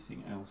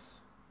anything else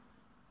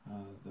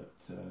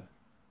that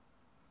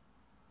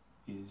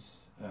is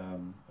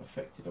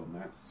affected on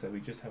that, so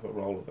we just have a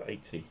roll of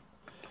 80.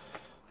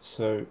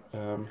 So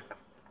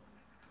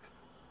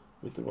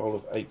with the roll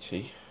of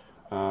 80,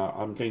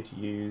 I'm going to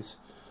use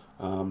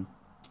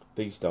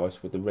these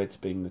dice, with the reds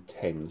being the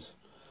 10s,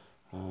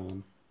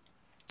 and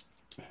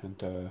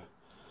I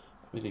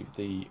believe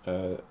the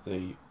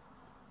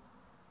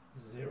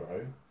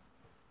 0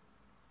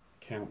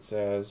 counts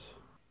as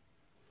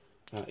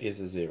is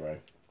a 0,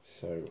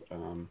 so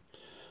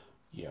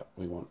yeah,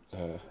 we want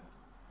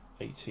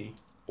 80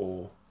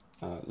 or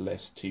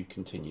less to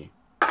continue.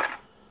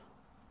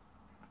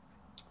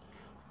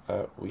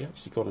 We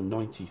actually got a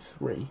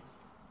 93,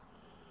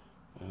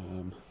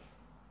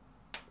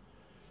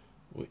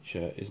 which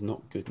is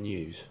not good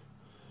news.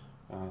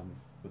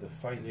 With a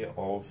failure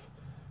of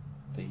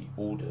the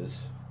orders,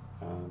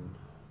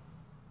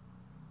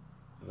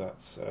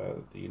 that's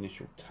the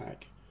initial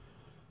attack,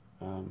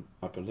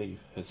 I believe,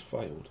 has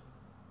failed.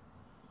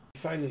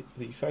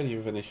 The failure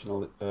of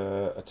initial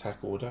attack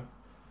order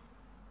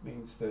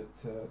means that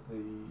the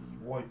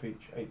Y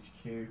Beach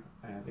HQ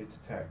and its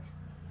attack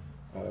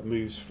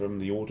moves from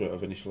the order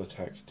of initial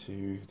attack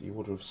to the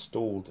order of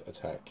stalled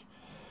attack.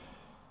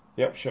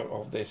 The upshot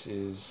of this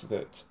is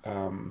that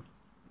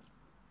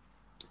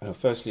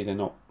firstly, they're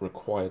not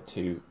required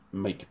to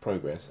make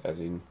progress, as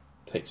in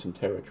take some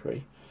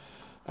territory.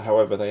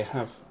 However, they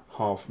have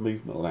half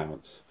movement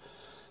allowance.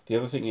 The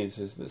other thing is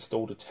that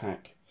stalled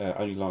attack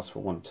only lasts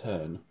for one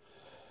turn.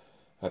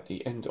 At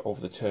the end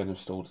of the turn of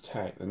stalled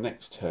attack, the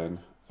next turn,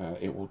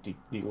 the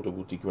order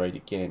will degrade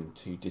again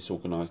to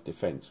disorganised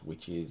defence,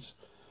 which is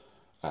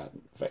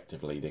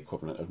effectively the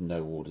equivalent of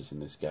no orders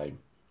in this game.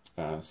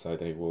 So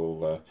they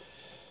will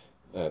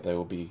they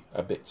will be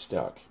a bit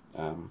stuck.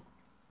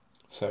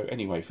 So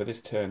anyway, for this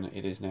turn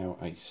it is now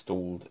a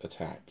stalled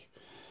attack,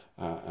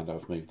 and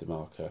I've moved the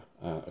marker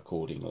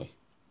accordingly.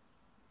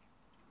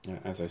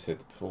 As I said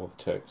before,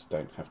 the Turks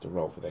don't have to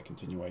roll for their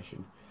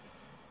continuation.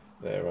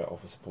 Their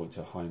officer points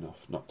are high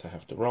enough not to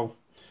have to roll.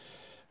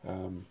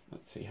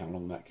 Let's see how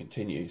long that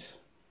continues.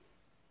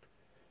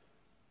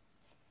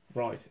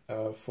 Right,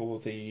 for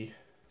the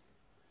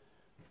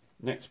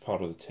next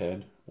part of the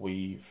turn,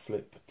 we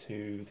flip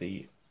to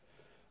the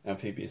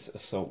amphibious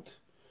assault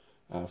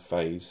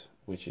phase,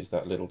 which is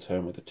that little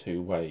turn with the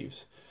 2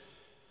 waves.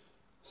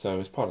 So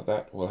as part of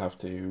that, we'll have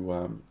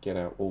to get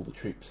out all the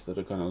troops that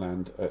are going to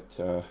land at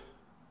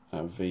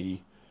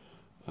V,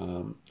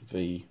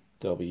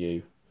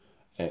 W,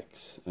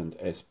 X and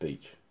S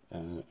beach,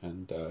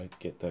 and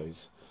get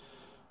those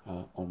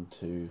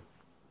onto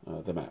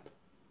the map.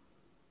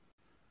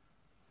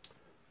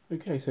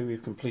 Okay, so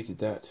we've completed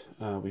that.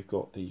 We've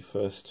got the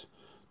first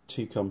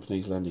 2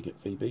 companies landing at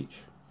V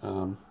beach.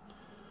 Don't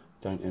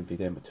envy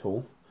them at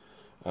all.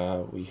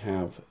 We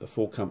have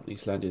 4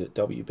 companies landed at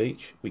W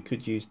beach. We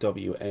could use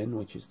WN,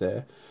 which is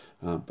there,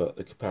 but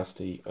the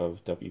capacity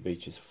of W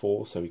beach is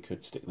 4, so we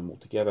could stick them all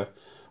together.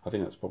 I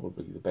think that's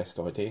probably the best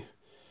idea.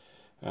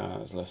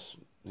 There's less,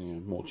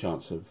 more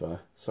chance of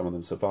some of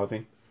them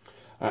surviving.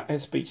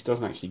 S beach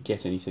doesn't actually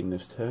get anything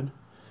this turn.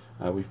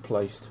 We've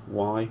placed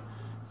Y,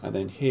 and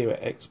then here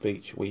at X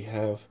beach we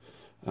have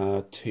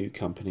 2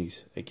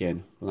 companies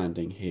again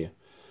landing here.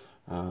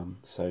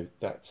 So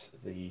that's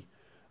the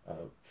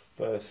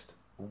first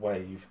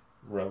wave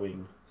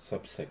rowing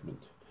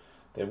subsegment.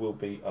 There will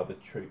be other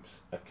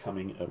troops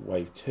coming at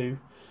wave 2,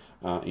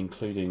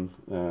 including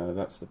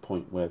that's the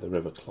point where the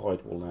River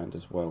Clyde will land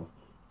as well,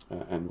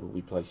 and we'll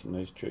be placing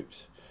those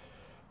troops.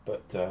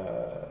 But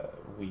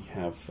we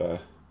have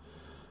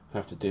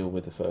to deal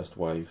with the first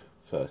wave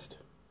first.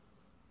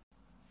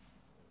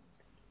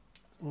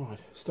 Right,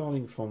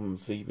 starting from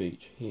V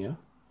beach here,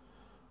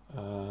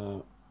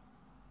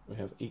 we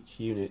have each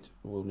unit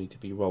will need to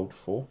be rolled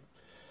for,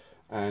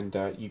 and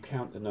you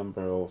count the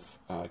number of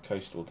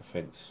coastal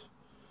defence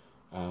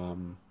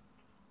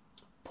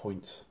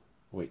points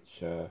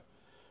which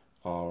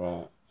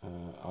are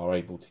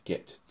able to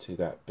get to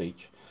that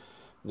beach.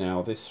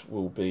 Now this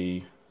will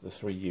be the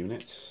 3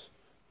 units.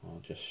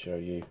 I'll just show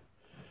you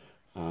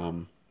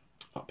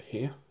up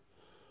here,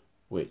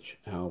 which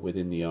are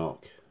within the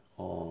arc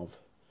of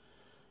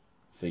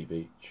V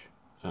beach.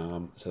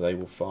 So they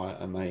will fire,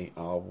 and they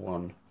are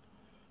 1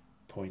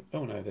 point.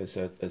 Oh no, there's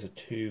a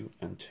 2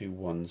 and 2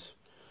 1s.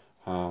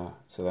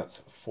 So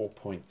that's 4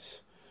 points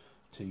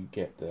to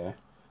get there.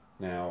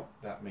 Now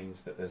that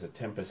means that there's a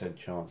 10%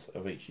 chance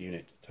of each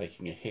unit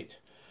taking a hit.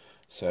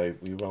 So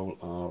we roll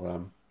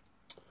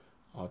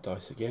our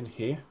dice again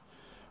here.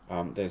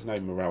 There's no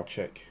morale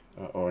check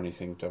or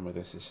anything done with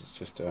this. This is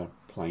just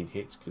plain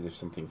hits, because if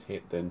something's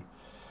hit, then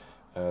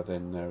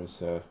there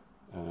is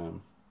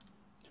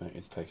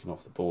it's taken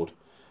off the board,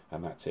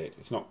 and that's it.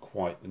 It's not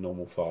quite the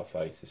normal fire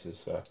phase. This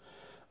is a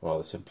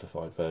rather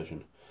simplified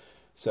version.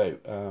 So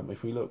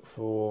if we look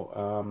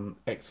for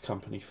X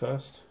company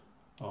first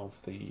of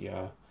the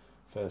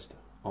first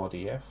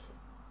RDF,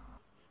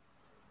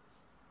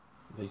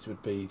 these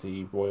would be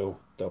the Royal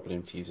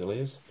Dublin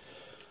Fusiliers,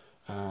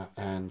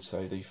 and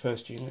so the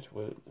first unit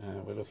we're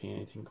looking at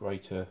anything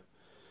greater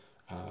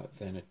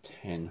than a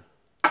 10.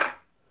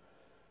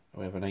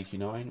 We have an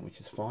 89, which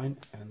is fine,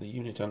 and the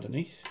unit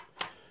underneath,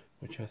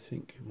 which I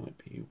think might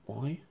be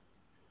Y.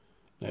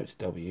 No, it's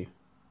W.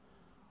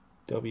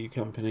 W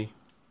company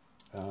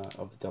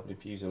of the Dublin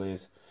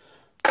Fusiliers.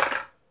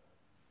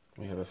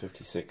 We have a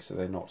 56, so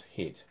they're not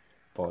hit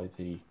by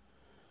the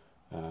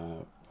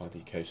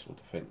coastal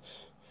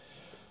defence.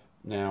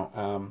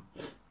 Now,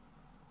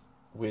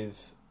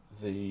 with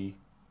the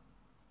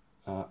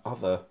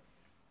other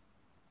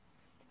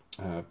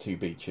 2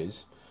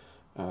 beaches,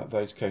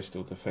 those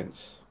coastal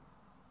defence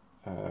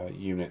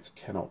units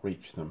cannot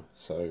reach them,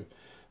 so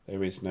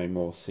there is no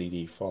more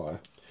CD fire.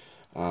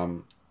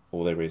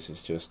 All there is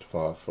just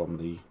fire from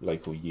the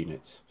local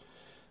units.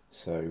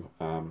 So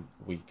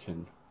we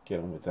can get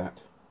on with that.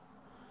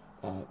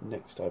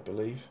 Next, I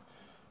believe,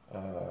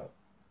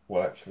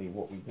 well actually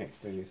what we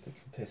next do is the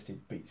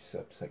contested beach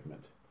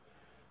subsegment.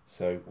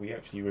 So we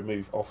actually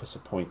remove officer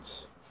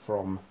points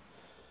from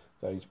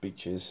those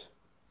beaches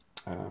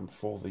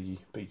for the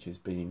beaches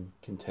being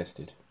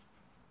contested.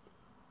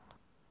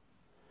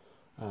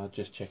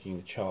 Just checking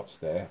the charts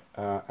there.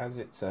 As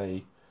it's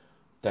a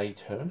day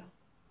turn,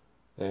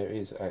 there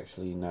is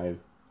actually no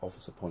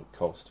officer point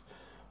cost.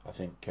 I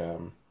think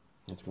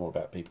it's more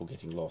about people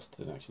getting lost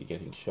than actually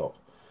getting shot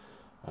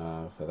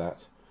for that.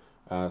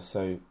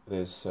 So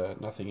there's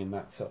nothing in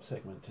that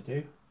subsegment to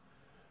do.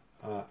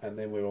 And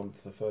then we're on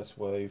to the first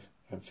wave,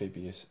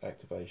 amphibious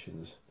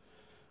activations.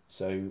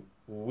 So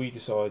we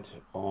decide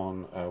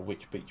on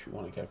which beach we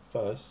want to go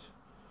first,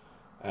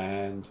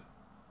 and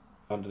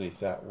underneath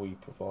that we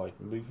provide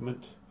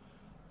movement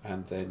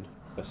and then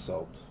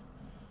assault.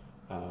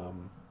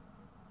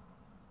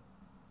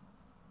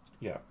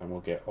 Yeah, and we'll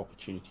get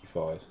opportunity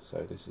fires.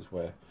 So this is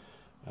where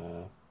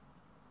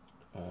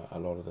a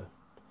lot of the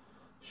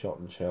shot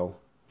and shell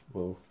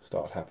will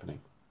start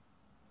happening.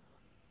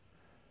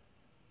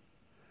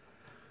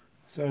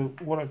 So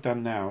what I've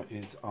done now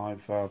is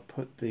I've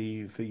put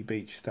the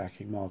V-Beach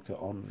stacking marker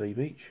on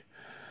V-Beach,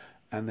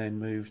 and then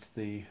moved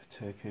the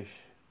Turkish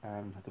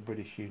and the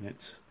British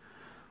units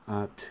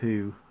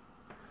to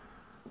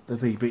the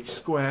V-Beach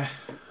square,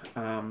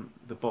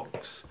 the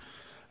box,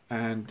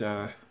 and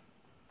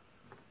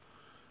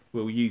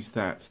we'll use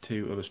that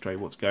to illustrate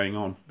what's going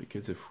on,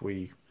 because if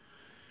we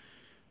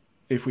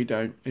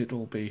don't,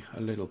 it'll be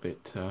a little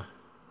bit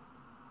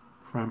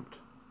cramped.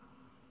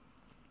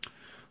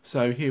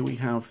 So here we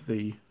have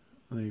the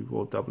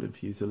Royal Dublin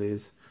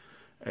Fusiliers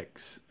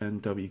X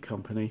and W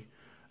Company,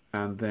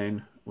 and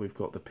then we've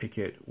got the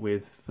picket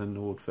with the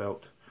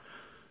Nordfelt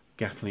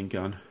Gatling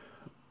gun,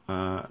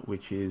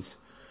 which is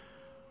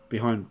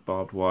behind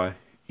barbed wire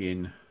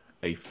in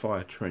a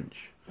fire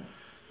trench.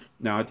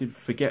 Now I did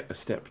forget a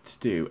step to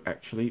do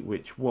actually,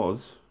 which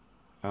was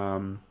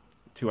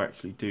to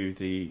actually do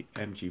the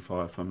MG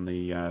fire from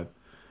the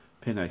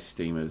pinnace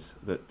steamers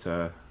that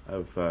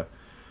have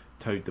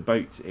towed the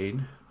boats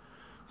in.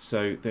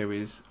 So there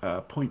is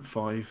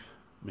 0.5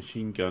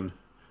 machine gun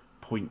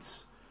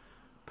points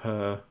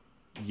per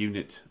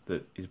unit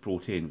that is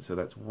brought in, so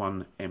that's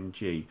 1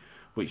 MG,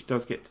 which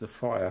does get to the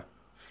fire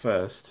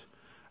first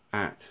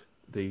at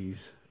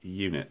these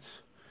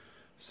units.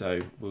 So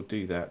we'll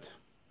do that.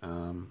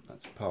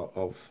 That's part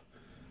of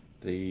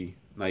the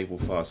naval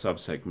fire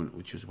subsegment,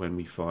 which was when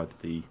we fired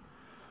the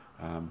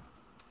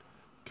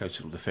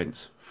coastal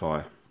defence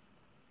fire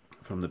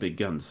from the big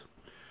guns.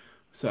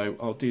 So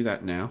I'll do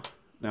that now.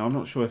 Now I'm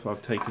not sure if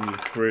I've taken you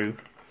through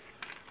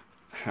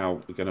how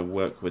we're going to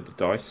work with the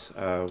dice.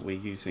 We're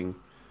using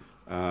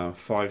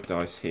 5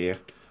 dice here,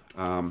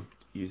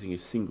 using a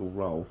single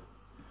roll,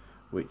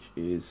 which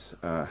is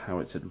how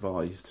it's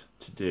advised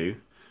to do.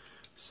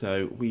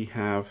 So we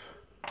have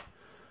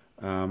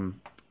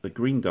the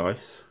green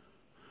dice,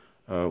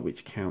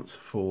 which counts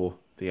for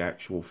the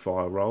actual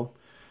fire roll.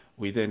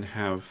 We then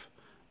have,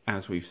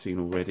 as we've seen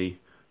already,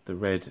 the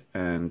red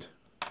and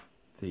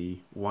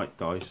the white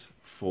dice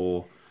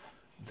for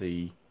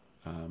the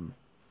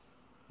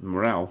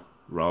morale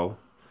roll.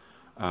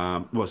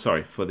 Well,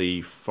 sorry, for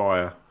the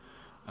fire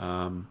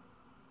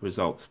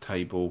results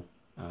table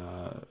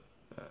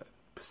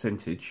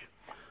percentage,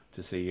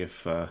 to see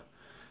if a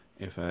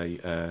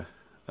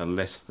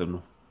less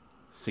than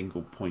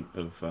single point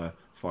of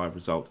fire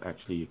result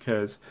actually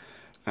occurs.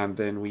 And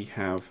then we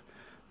have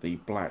the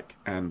black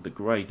and the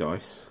grey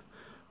dice,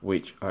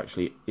 which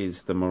actually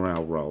is the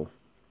morale roll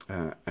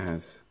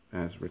as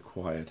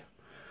required.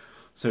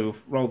 So we'll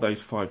roll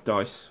those 5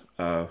 dice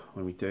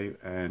when we do,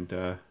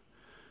 and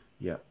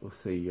yeah, we'll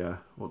see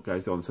what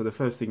goes on. So the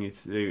first thing you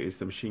need to do is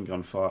the machine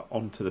gun fire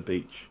onto the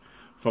beach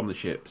from the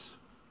ships,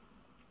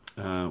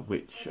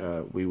 which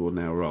we will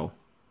now roll.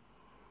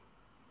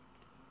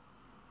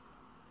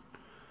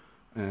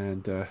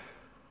 And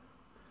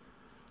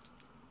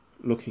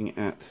looking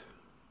at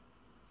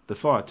the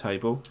fire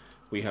table,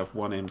 we have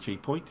 1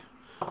 MG point.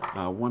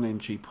 1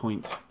 MG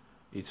point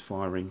is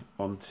firing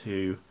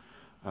onto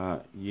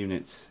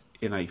units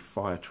in a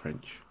fire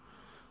trench.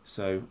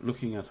 So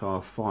looking at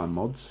our fire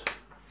mods,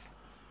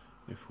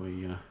 if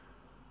we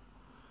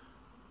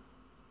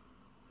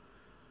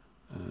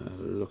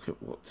look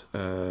at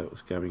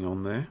what's going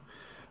on there,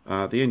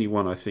 the only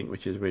one I think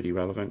which is really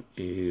relevant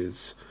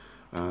is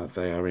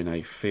they are in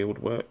a field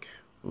work.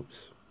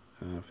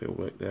 Field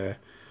work there.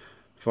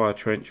 Fire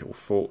trench or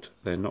fort,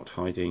 they're not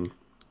hiding,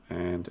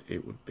 and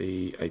it would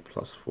be a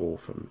 +4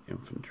 from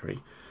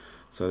infantry.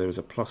 So there is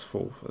a +4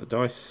 for the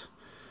dice.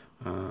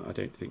 I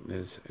don't think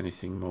there's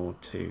anything more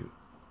to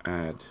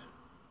add.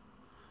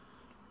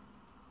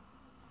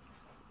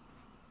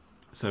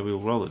 So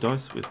we'll roll the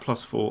dice with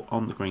 +4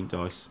 on the green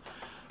dice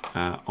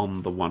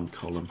on the 1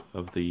 column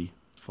of the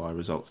fire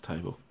results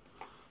table.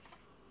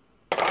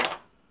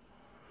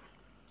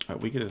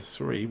 We get a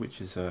 3,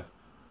 which is a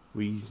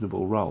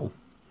reasonable roll.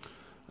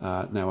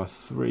 Now a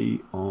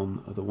 3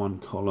 on the 1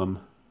 column,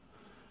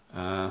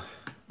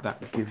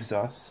 that gives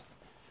us,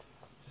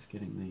 just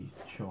getting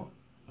the chart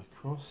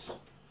across,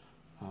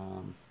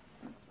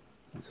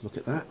 let's look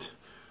at that.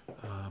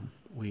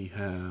 We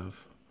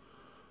have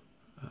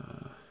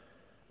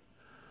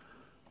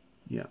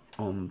yeah,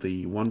 on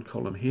the 1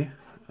 column here,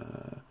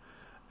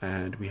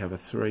 and we have a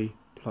 3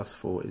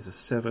 +4 is a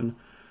 7.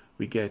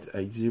 We get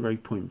a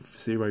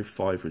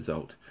 0.05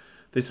 result.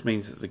 This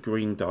means that the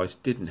green dice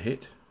didn't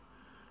hit.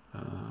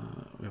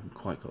 We haven't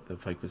quite got the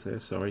focus there,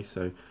 sorry.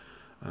 So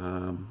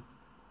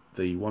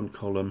the 1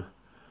 column,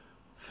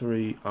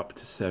 3 up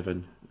to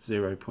 7,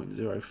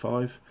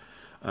 0.05,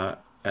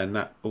 and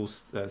that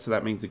also, so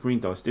that means the green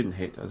dice didn't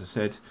hit, as I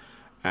said.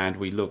 And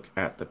we look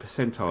at the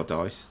percentile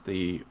dice,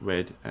 the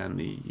red and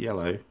the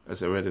yellow, as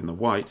the red and the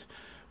white,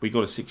 we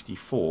got a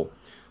 64.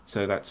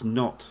 So that's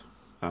not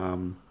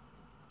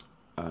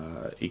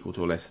equal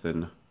to or less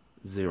than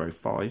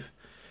 0.5.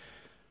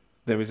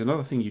 There is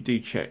another thing you do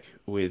check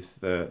with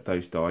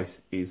those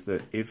dice, is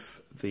that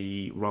if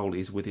the roll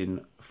is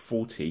within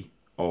 40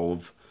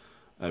 of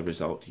a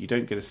result. You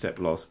don't get a step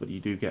loss, but you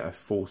do get a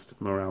forced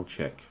morale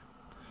check.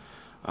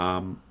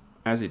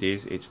 As it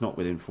is, it's not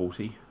within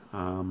 40.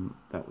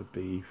 That would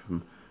be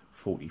from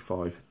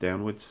 45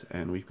 downwards,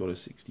 and we've got a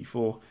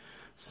 64.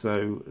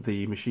 So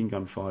the machine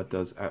gun fire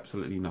does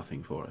absolutely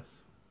nothing for us.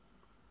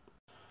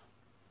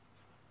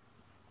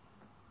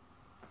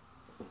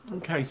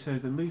 Okay, so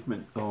the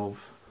movement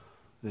of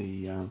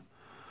the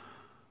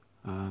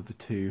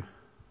two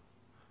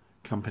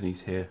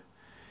companies here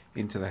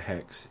into the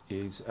hex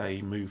is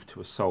a move to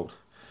assault,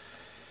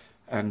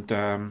 and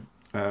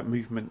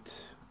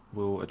movement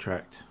will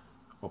attract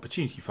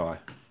opportunity fire.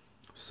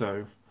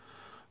 So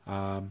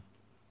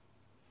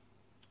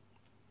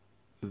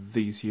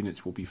these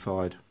units will be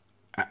fired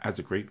as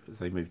a group as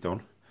they moved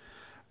on,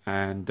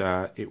 and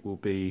it will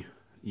be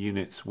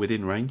units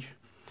within range,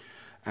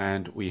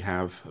 and we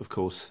have of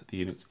course the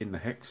units in the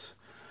hex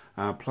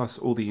plus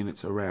all the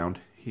units around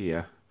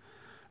here,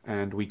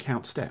 and we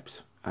count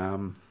steps.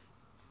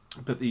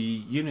 But the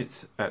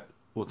units at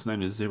what's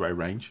known as zero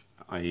range,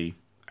 i.e.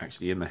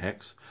 actually in the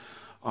hex,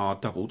 are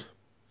doubled.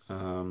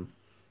 And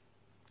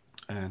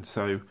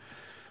so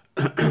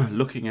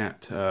looking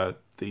at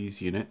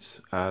these units,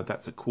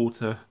 that's a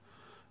quarter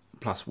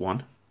plus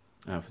 1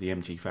 for the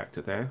MG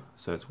factor there.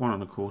 So it's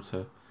 1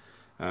 1/4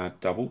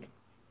 doubled.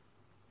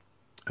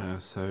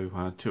 So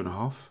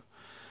 2.5.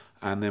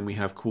 And then we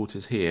have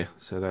quarters here.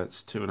 So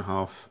that's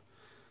 2.5,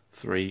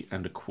 3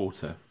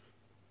 1/4.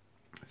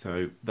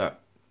 So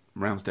that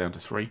rounds down to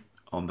 3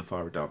 on the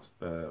fire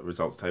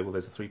results table.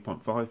 There's a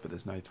 3.5, but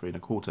there's no 3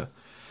 1/4.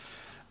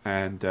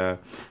 And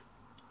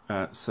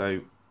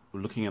so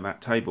looking at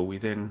that table, we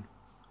then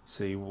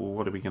see, well,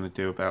 what are we going to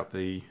do about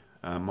the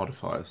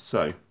modifiers?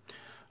 So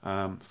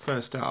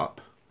first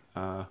up,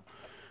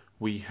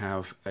 we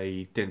have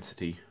a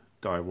density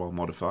die roll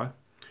modifier.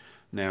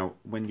 Now,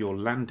 when you're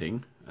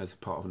landing as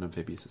part of an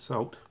amphibious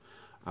assault,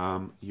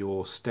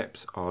 your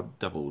steps are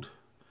doubled.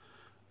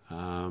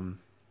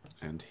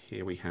 And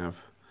here we have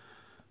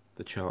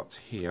the charts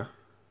here,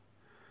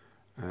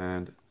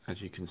 and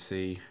as you can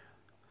see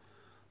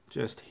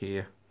just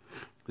here,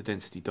 the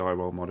density die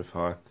roll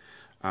modifier,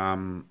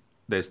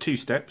 there's 2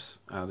 steps,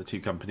 the 2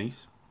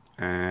 companies,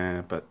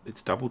 but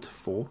it's doubled to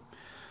 4.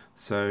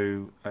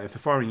 So if the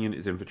firing unit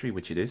is infantry,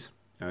 which it is,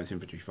 it's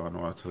infantry fire,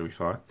 not artillery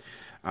fire,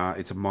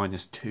 it's a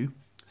 -2.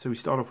 So we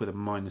start off with a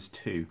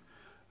 -2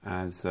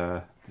 as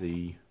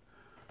the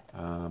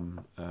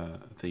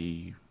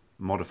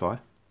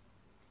modifier.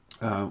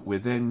 We're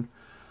then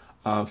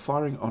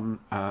firing on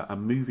a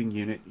moving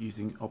unit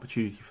using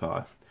opportunity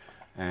fire,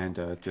 and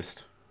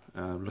just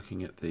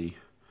looking at the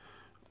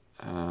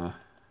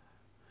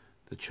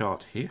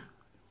chart here,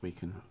 we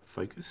can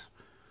focus.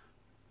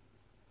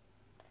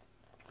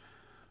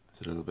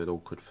 It's a little bit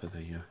awkward for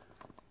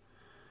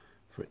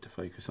it to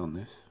focus on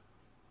this.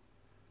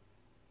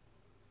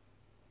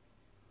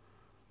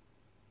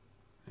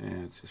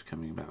 Yeah, it's just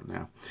coming about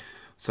now.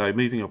 So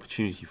moving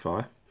opportunity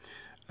fire.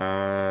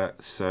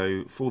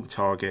 So for the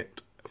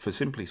target, for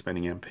simply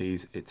spending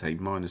MPs, it's a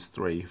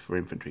 -3 for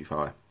infantry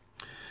fire.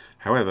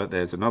 However,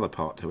 there's another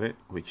part to it,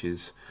 which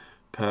is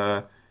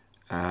per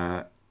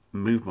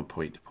movement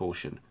point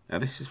portion. Now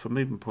this is for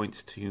movement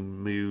points to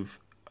move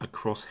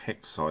across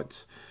hex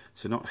sites.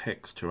 So not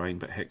hex terrain,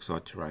 but hex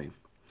side terrain.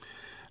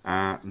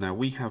 Now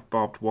we have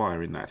barbed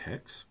wire in that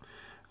hex,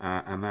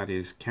 and that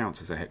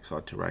counts as a hex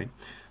side terrain.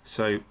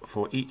 So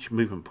for each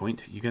movement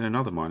point, you get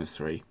another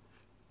 -3.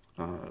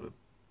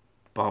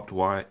 Barbed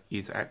wire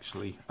is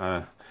actually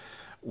a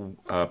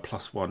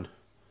 +1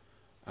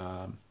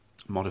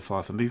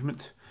 modifier for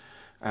movement.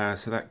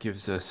 So that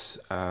gives us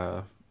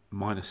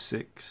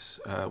 -6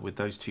 with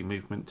those 2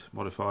 movement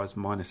modifiers,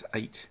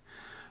 -8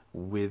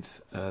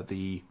 with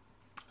the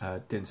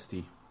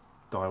density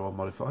die roll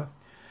modifier.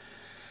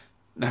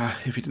 Now,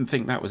 if you didn't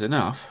think that was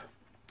enough,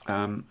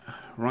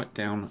 right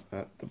down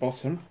at the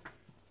bottom,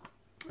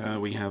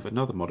 we have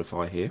another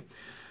modifier here,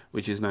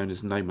 which is known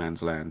as no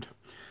man's land.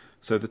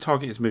 So the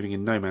target is moving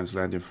in no man's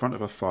land in front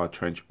of a fire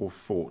trench or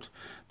fort.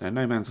 Now,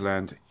 no man's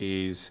land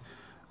is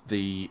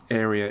the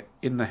area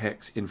in the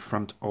hex in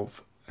front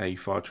of a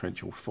fire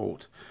trench or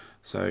fort.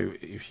 So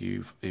if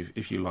you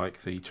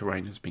like, the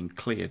terrain has been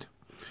cleared,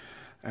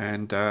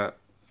 and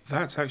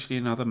that's actually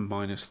another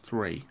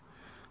 -3.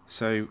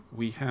 So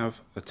we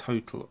have a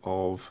total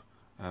of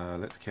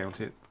let's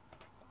count it,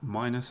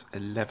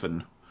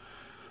 -11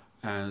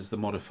 as the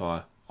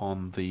modifier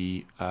on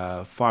the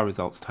fire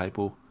results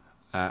table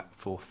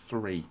for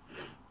 3.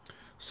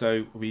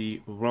 So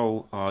we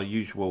roll our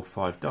usual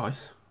 5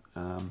 dice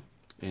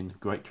in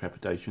great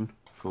trepidation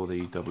for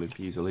the double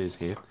Fusiliers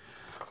here,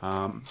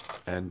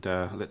 and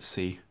let's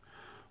see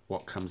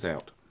what comes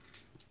out.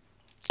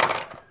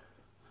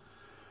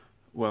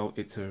 Well,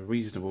 it's a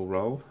reasonable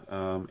roll.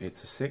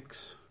 It's a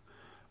 6.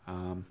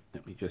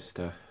 Let me just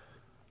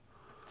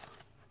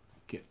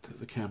get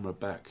the camera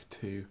back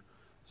to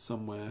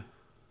somewhere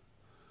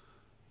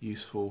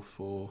useful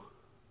for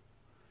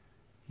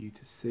you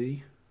to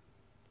see.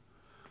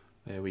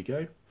 There we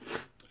go.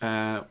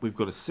 We've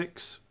got a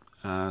 6.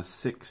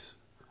 6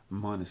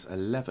 minus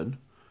 11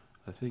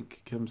 I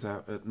think comes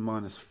out at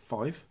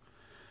 -5,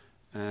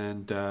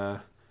 and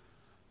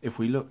if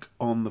we look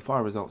on the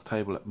fire results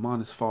table at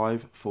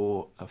 -5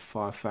 for a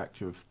fire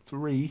factor of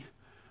 3,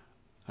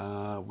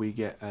 we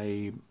get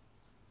a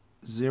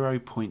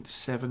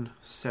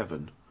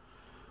 0.77.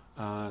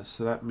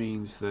 So that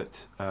means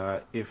that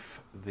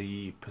if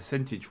the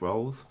percentage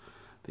rolls,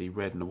 the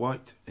red and the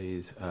white,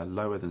 is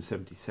lower than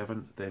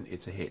 77, then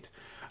it's a hit.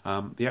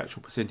 The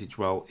actual percentage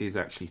roll is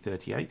actually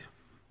 38.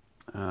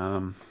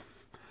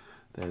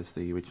 There's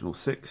the original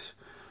 6.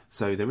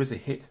 So there is a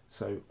hit.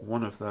 So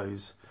one of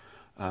those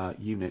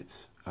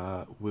units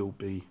will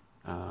be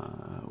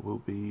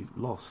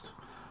lost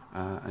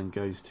and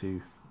goes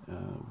to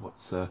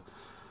what's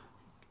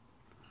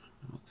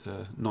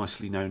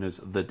nicely known as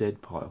the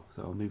dead pile.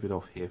 So I'll move it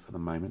off here for the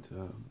moment. I'm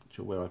not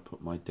sure where I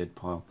put my dead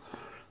pile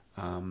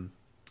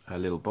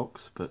little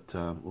box, but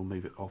we'll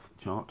move it off the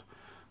chart.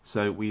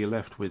 So we are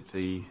left with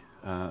the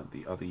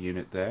other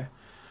unit there,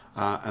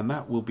 and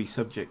that will be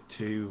subject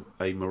to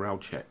a morale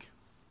check,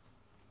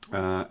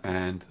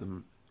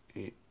 and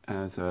it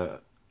has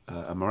a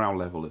morale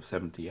level of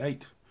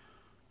 78,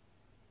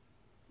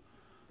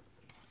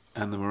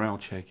 and the morale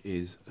check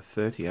is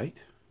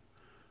 38,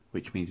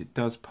 which means it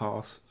does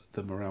pass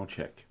the morale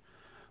check.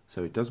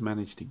 So it does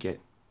manage to get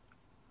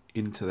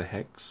into the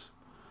hex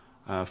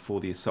for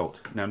the assault.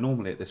 Now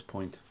normally at this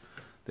point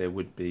there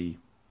would be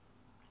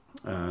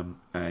a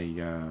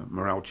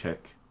morale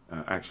check.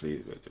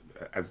 Actually,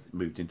 as it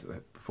moved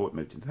into before it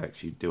moved into the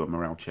hex, you'd do a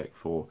morale check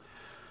for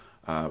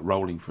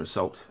rolling for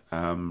assault,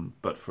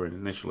 but for an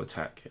initial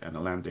attack and a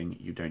landing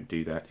you don't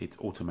do that. It's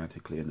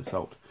automatically an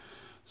assault.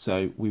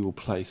 So we will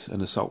place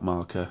an assault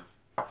marker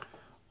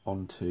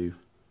onto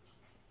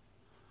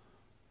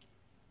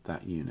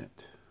that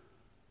unit.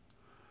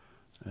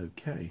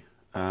 Okay,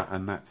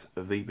 and that's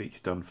a V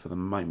beach done for the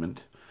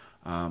moment.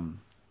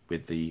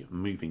 With the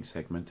moving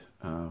segment,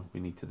 we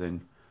need to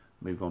then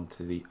move on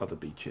to the other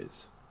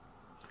beaches.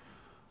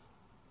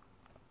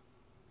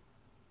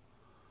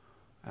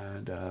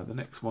 And the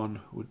next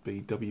one would be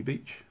W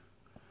beach.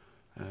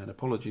 And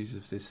apologies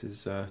if this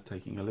is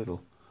taking a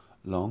little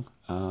long.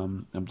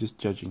 I'm just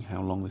judging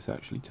how long this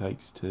actually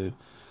takes to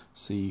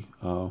see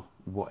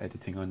what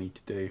editing I need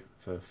to do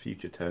for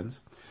future turns.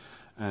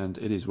 And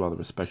it is rather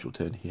a special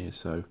turn here,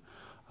 so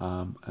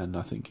and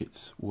I think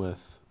it's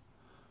worth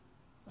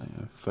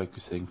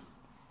focusing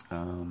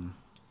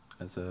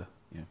as a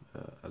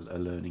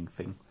learning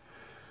thing.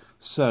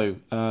 So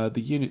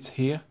the units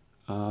here,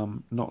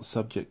 not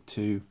subject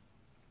to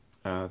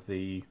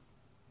the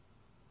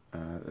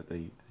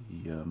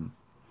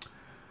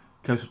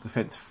coastal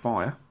defence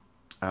fire.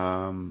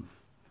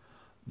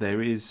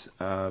 There is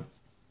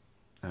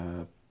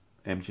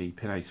MG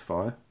Pinnace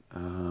fire,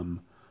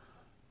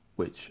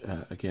 which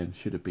again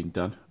should have been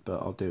done, but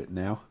I'll do it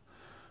now.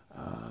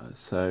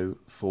 So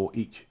for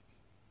each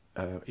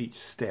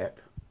step,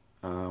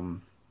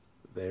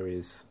 there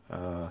is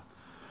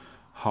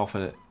half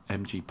an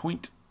MG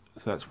point,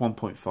 so that's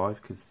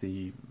 1.5, because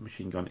the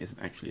machine gun isn't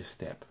actually a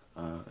step.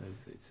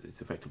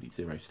 It's effectively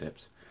 0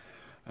 steps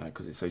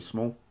because it's so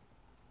small.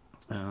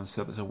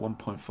 So there's a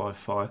 1.5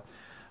 fire,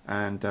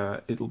 and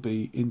it'll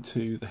be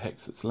into the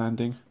hex that's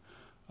landing,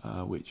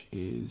 which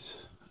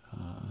is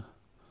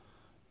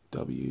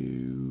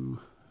W,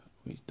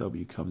 which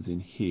W comes in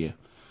here.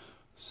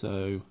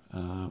 So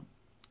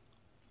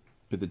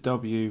with the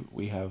W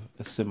we have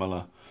a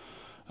similar,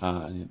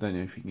 and I don't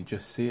know if you can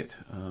just see it.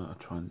 I'll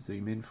try and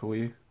zoom in for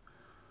you.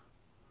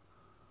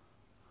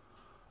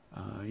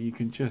 You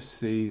can just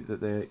see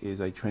that there is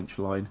a trench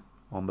line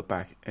on the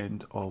back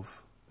end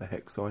of the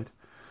hex side,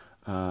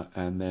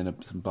 and then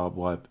some barbed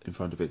wire in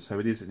front of it. So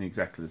it is in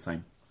exactly the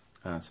same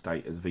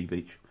state as V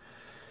Beach.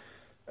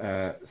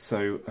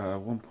 So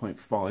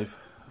 1.5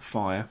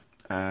 fire,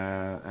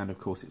 and of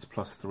course it's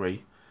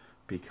 +3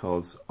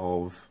 because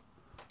of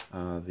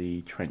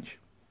the trench.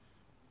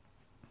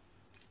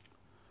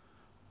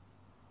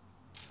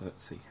 So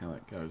let's see how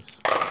that goes.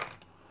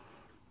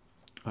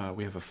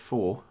 We have a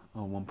 4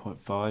 on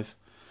 1.5.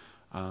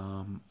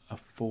 A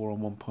 4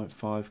 on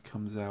 1.5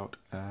 comes out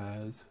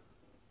as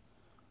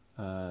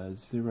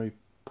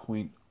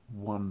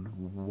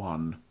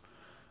 0.11.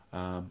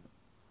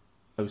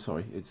 Oh,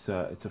 sorry, it's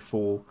a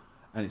 4,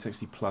 and it's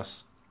actually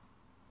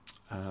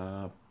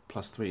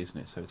 +3, isn't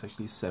it? So it's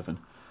actually 7.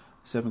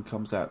 7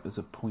 comes out as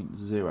a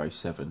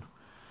 0.07.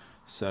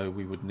 So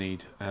we would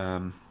need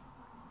a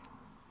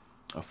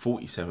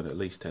 47 at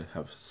least to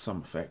have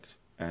some effect,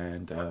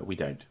 and we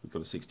don't. We've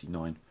got a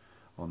 69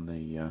 on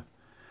the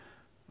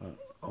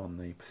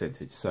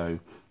percentage. So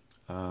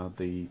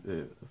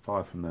the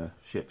fire from the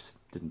ships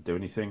didn't do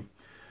anything,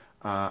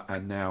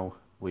 and now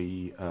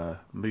we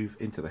move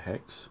into the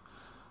hex.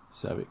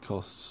 So it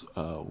costs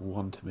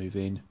 1 to move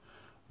in,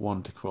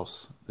 1 to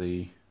cross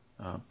the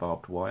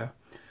barbed wire,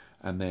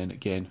 and then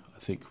again I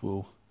think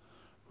we'll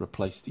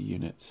replace the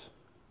units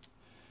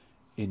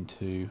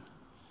into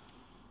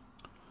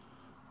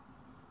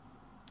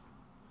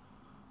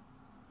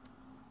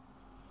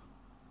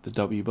the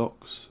W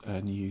box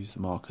and use the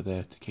marker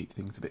there to keep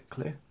things a bit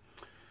clear.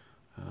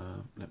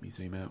 Let me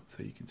zoom out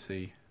so you can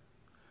see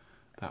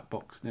that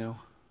box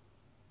now.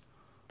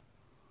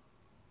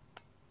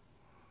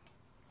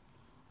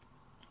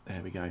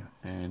 There we go,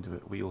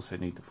 and we also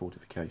need the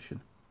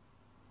fortification.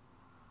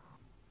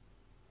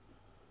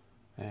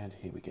 And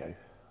here we go.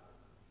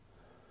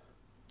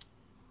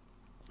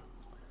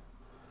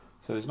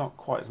 So there's not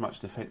quite as much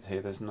defence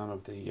here. There's none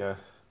of the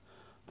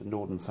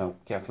Nordenfelt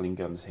Gatling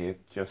guns here,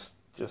 just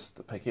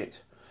the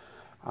picket.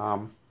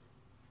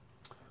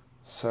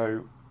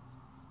 So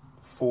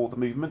for the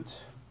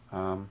movement,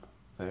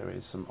 there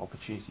is some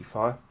opportunity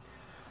fire.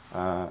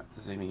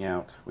 Zooming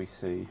out, we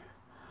see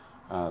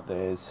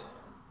there's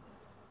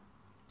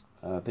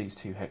these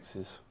two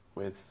hexes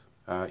with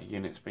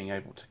units being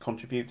able to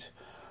contribute,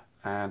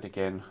 and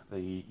again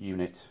the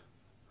unit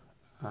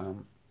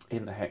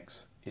in the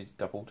hex is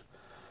doubled.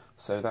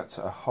 So that's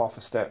a half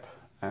a step,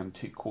 and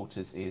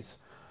 2/4 is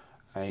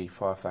a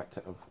fire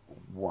factor of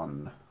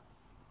 1.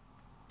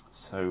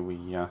 So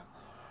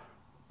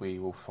we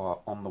will fire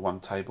on the 1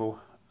 table,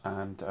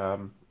 and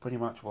pretty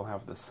much we'll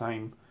have the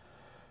same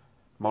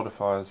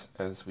modifiers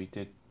as we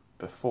did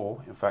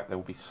before. In fact, they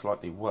will be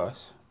slightly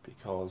worse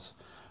because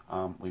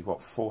we've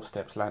got 4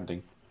 steps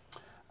landing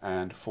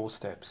and 4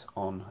 steps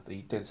on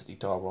the density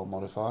dial roll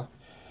modifier.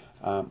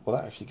 Well,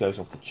 that actually goes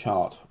off the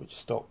chart, which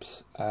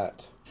stops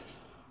at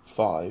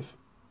 5,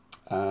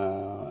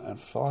 and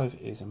 5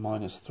 is a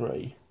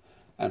 -3,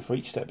 and for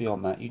each step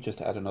beyond that you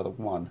just add another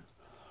 1.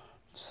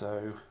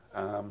 So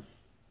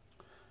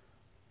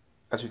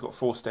as we've got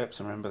 4 steps,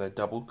 and remember they're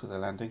doubled because they're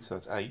landing, so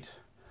that's 8.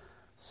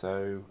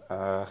 So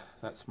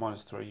that's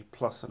 -3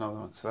 plus another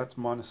one, so that's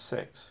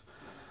 -6.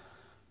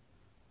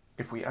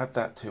 If we add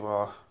that to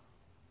our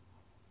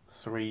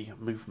 3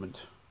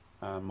 movement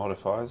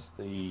modifiers,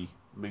 the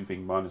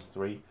moving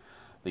 -3,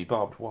 the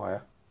barbed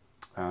wire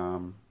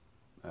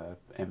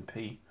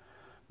MP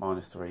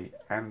 -3,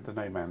 and the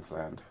no man's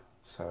land,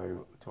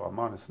 so to our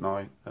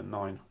 -9 and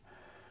 9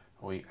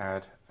 we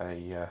add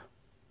a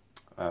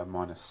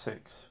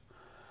 -6,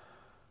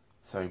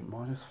 so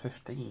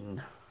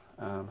 -15.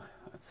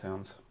 That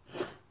sounds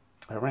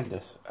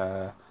horrendous.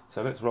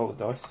 So let's roll the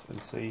dice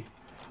and see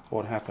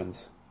what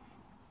happens.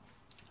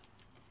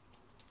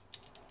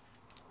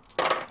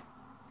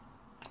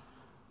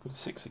 Got a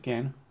 6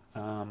 again.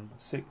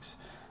 6.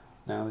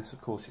 Now this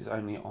of course is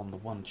only on the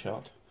 1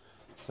 chart,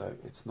 so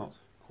it's not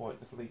quite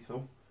as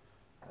lethal.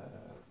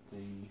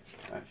 The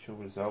actual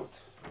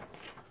result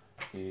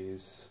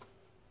is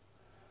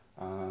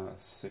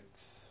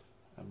 6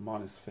 and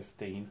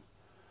 -15,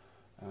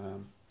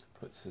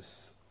 puts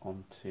us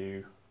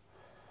onto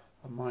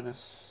a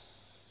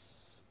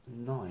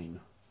 -9,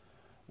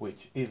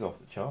 which is off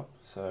the chart.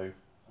 So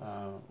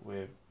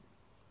we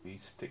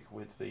stick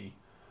with the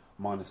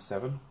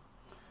 -7,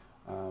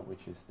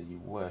 which is the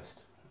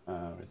worst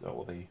result,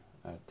 or the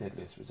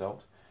deadliest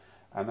result,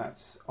 and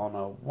that's on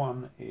a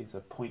 1 is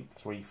a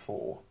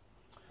 0.34.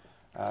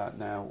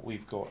 Now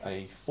we've got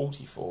a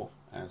 44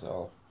 as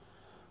our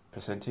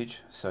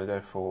percentage, so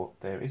therefore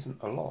there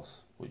isn't a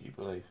loss, would you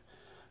believe?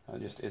 There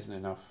just isn't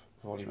enough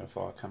volume of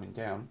fire coming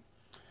down.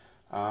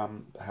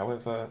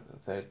 However,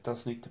 there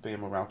does need to be a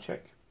morale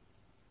check,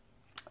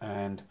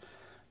 and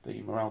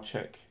the morale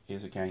check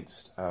is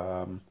against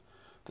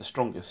the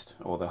strongest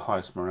or the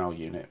highest morale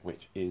unit,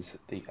 which is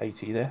the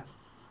 80 there,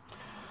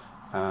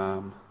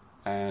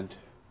 and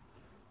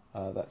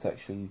that's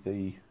actually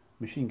the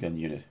machine gun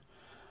unit.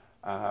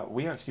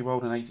 We actually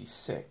rolled an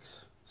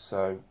 86,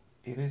 so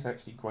it is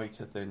actually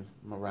greater than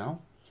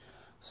morale,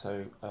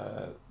 so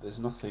there's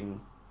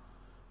nothing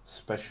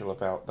special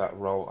about that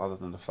roll other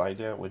than the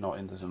failure. We're not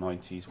into the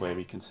 90s where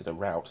we consider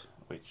rout,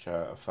 which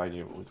a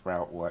failure with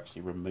rout will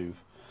actually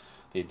remove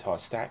the entire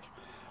stack.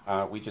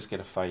 We just get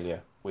a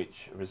failure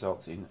which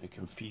results in a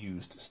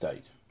confused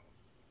state,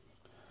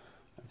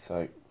 and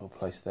so we'll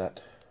place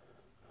that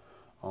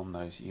on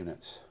those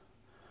units,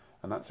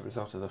 and that's a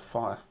result of the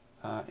fire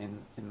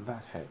in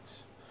that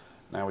hex.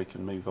 Now we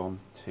can move on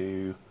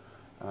to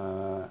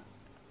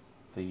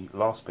the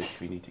last beach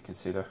we need to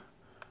consider,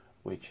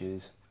 which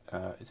is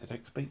it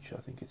X Beach?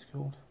 I think it's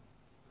called.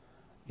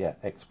 Yeah,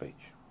 X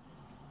Beach.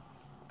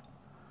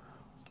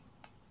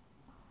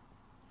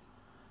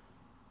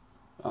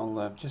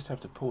 I'll just have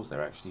to pause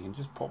there actually and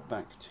just pop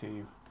back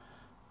to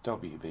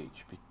W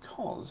Beach,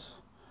 because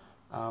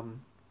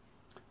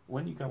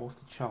when you go off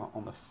the chart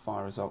on the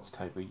fire results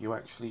table, you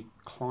actually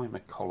climb a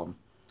column.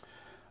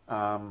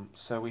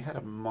 So we had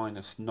a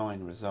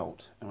 -9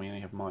 result, and we only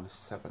have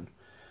 -7.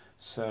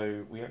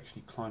 So we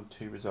actually climbed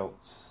 2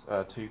 results,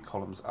 2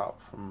 columns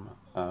up from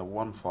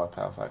 1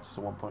 firepower factor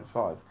to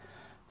 1.5.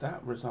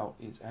 That result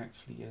is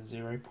actually a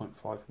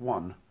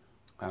 0.51,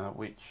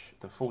 which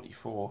the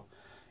 44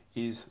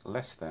 is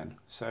less than.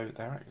 So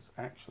there is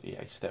actually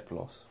a step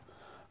loss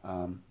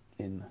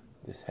in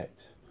this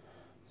hex.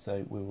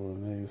 So we will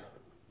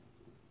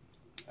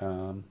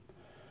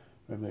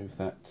remove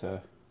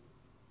that.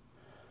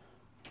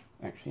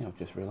 Actually, I've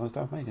just realised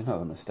I've made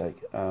another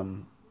mistake.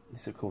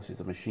 This of course is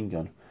a machine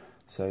gun,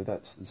 so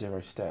that's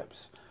 0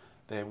 steps.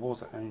 There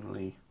was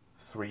only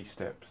 3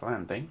 steps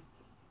landing,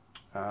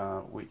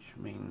 which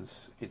means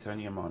it's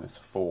only a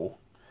 -4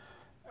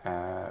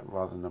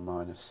 rather than a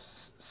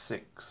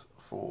 -6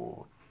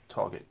 for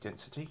target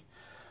density,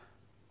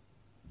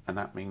 and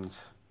that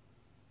means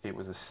it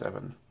was a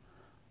 7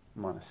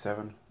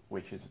 -7,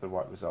 which is the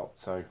right result.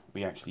 So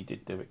we actually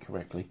did do it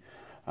correctly.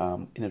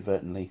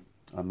 Inadvertently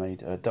I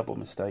made a double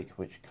mistake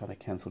which kind of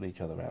cancelled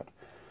each other out,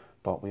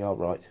 but we are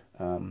right.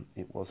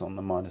 It was on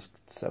the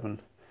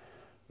 -7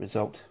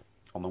 result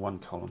on the one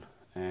column,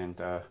 and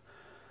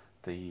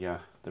the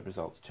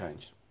results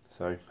changed.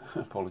 So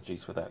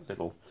apologies for that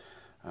little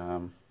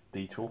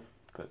detour,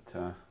 but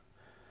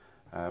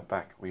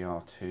back we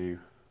are to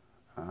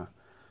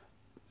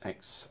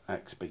X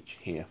beach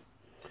here.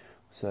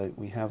 So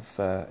we have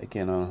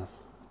again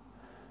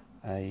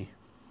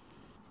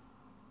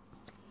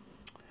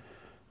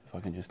if I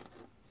can just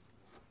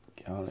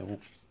get our little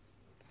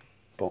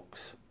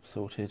box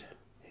sorted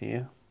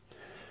here.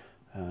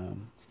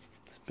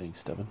 It's being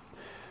stubborn.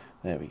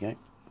 There we go,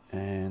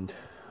 and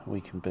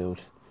we can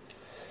build.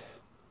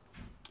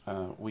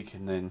 We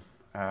can then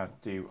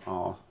do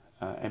our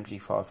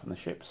MG5 from the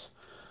ships.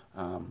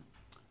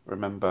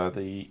 Remember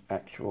the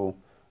actual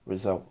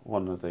result,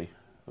 one of the,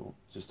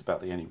 just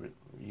about the only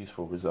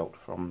useful result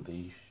from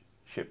the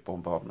ship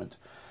bombardment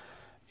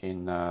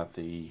in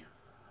the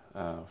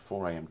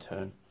 4 AM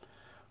turn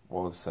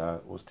was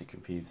to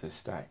confuse this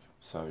stack.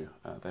 So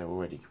they're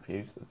already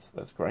confused.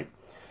 That's great.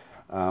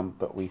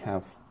 But we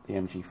have the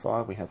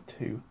MG5. We have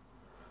two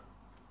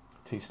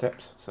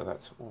steps, so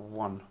that's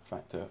one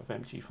factor of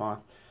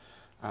MG5.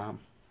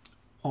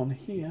 On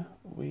here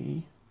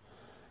we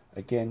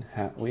again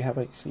have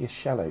actually a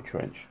shallow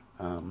trench.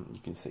 You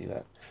can see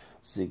that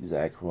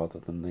zigzag rather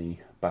than the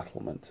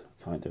battlement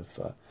kind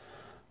of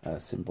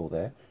symbol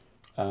there.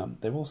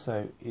 There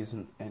also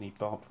isn't any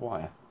barbed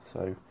wire,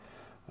 so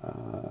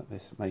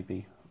this may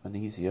be an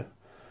easier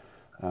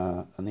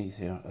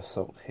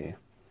assault here.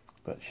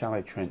 But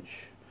shallow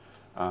trench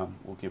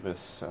will give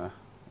us. Let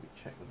me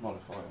check the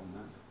modifier on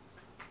that.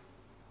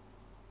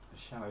 A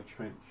shallow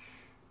trench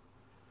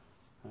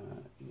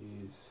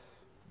is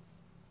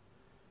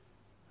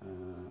a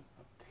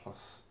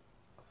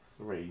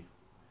 +3.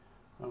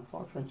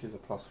 5 trenches are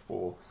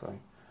 +4, so I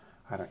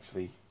had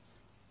actually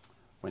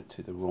went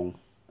to the wrong.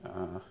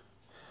 I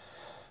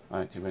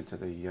actually went to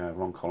the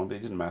wrong column, but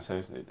it didn't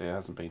matter. There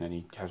hasn't been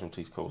any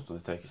casualties caused on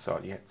the Turkish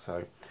side yet.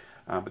 So,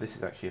 but this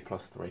is actually a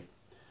 +3.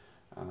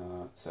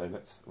 So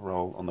let's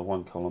roll on the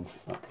one column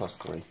at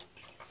 +3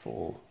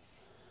 for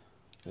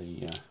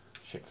the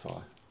ship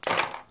fire.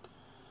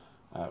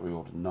 We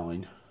rolled a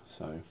 9,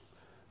 so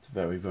it's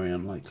very, very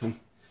unlikely.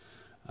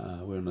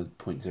 We're on a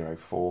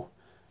 0.04,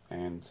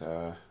 and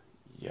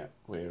yeah,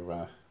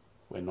 we're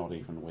not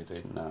even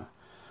within the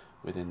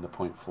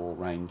 0.4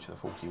 range, the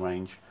 40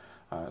 range.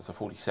 It's a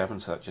 47,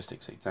 so that just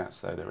exceeds that,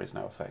 so there is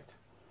no effect.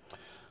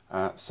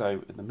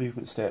 So in the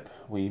movement step,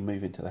 we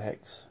move into the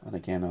hex, and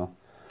again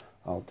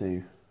I'll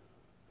do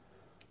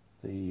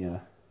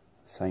the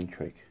same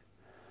trick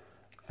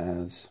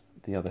as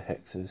the other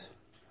hexes.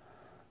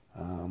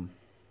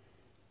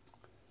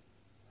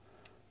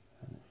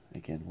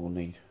 Again, we'll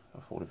need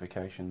a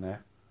fortification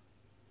there.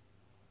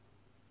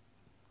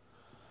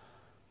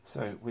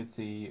 So with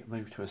the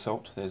move to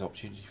assault, there's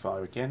opportunity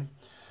fire again.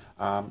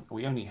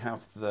 We only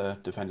have the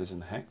defenders in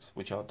the hex,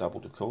 which are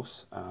doubled, of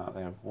course.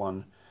 They have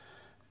one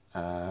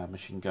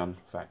machine gun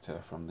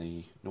factor from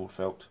the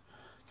Nordfelt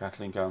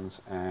Gatling guns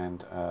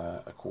and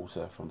a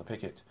quarter from the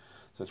picket.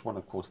 So it's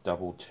 1 1/4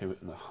 doubled, 2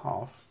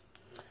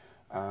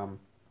 1/2.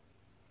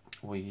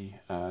 We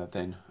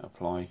then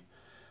apply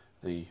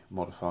the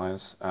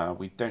modifiers.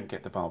 We don't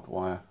get the barbed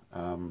wire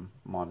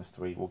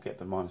 -3. We'll get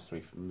the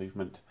 -3 from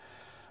movement.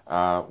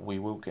 We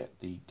will get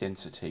the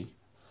density,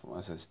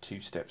 as there's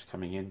 2 steps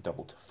coming in,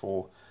 double to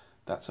 4.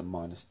 That's a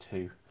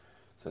 -2,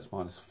 so that's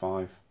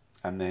 -5.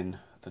 And then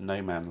the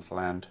no man's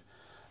land,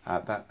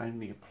 that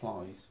only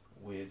applies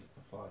with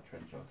the fire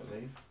trench, I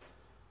believe.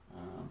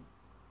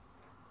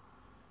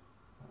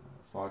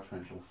 Fire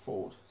trench or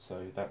fort,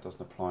 so that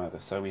doesn't apply either.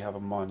 So we have a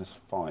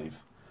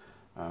 -5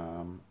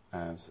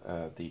 as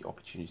the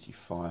opportunity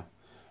fire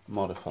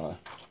modifier,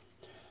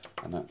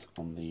 and that's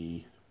on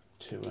the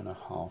 2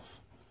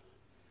 1/2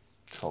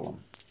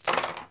 column.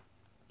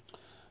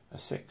 A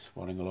 6,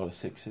 rolling a lot of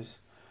 6s.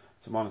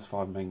 So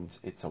 -5 means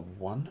it's a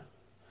 1,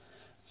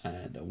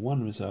 and a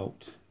 1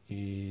 result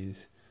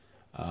is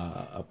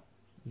a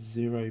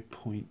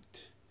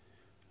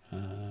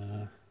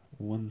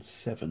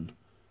 0.17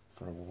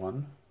 for a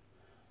 1.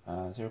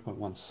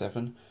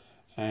 0.17,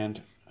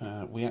 and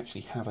we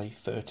actually have a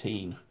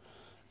 13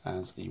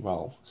 as the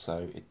roll,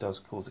 so it does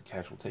cause a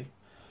casualty,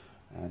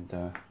 and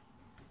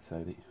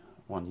so the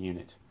 1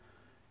 unit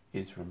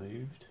is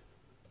removed.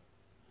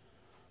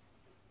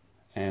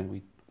 And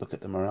we look at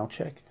the morale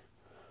check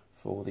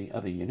for the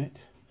other unit,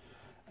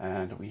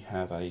 and we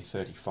have a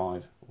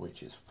 35,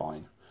 which is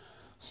fine.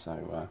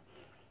 So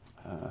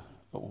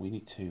but we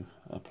need to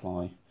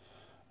apply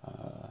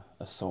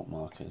assault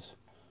markers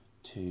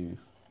to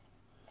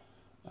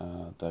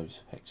those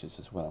hexes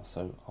as well,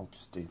 so I'll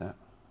just do that.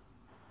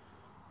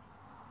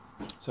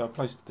 So I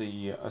placed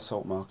the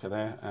assault marker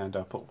there, and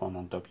I put one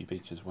on W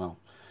Beach as well.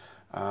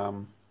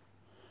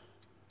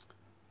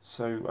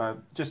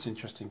 Just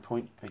interesting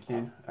point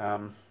again,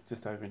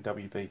 just over in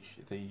W Beach,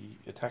 the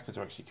attackers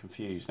are actually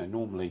confused. Now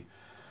normally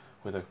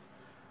with a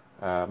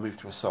move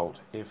to assault,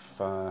 if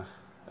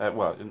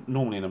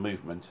normally in a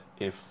movement,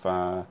 if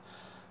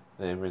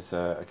there is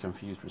a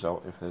confused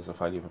result, if there's a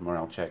failure of a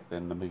morale check,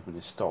 then the movement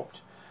is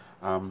stopped.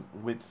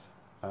 With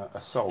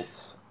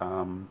assaults,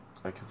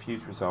 a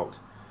confused result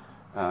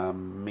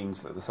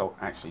means that the assault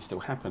actually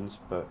still happens,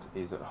 but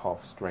is at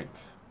half strength.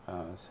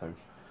 So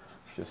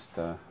just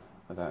that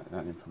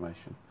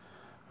information.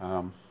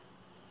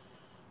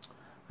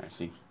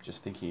 Actually,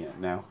 just thinking it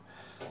now,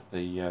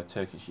 the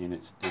Turkish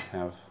units did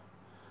have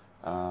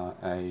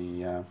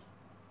a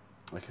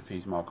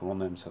confused marker on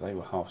them, so they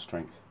were half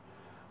strength.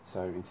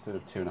 So instead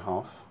of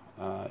 2.5,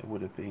 it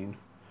would have been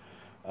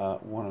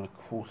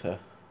 1.25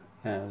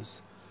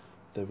 as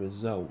the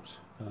result.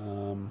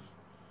 Now,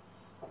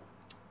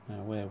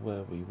 where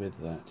were we with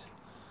that?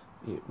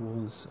 It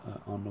was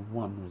on the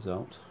 1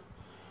 result,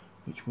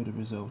 which would have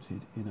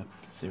resulted in a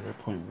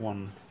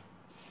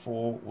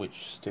 0.14,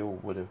 which still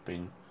would have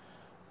been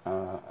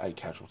a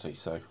casualty.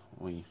 So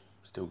we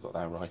still got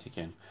that right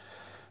again.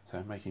 So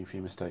I'm making a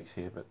few mistakes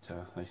here, but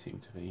they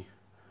seem to be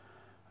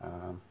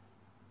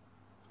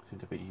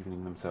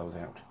evening themselves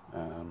out,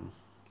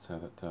 so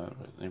that the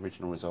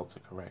original results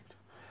are correct.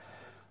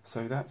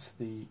 So that's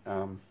the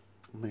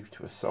move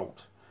to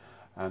assault,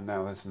 and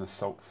now there's an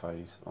assault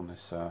phase on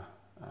this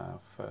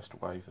first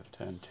wave of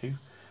turn 2,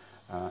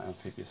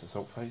 amphibious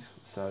assault phase.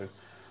 So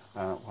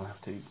we'll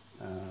have to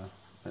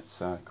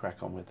let's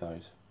crack on with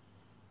those.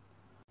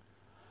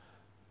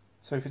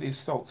 So for the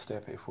assault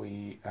step, if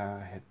we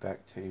head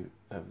back to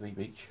V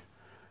Beach,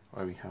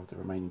 where we have the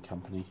remaining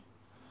company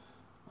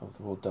of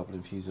the Royal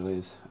Dublin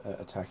Fusiliers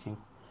attacking.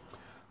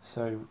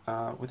 So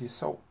with the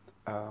assault,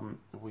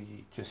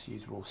 we just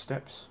use raw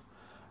steps,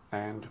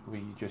 and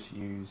we just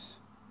use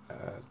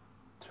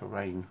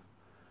terrain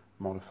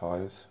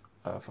modifiers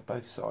for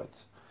both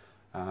sides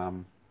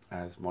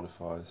as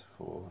modifiers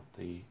for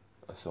the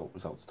assault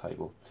results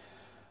table.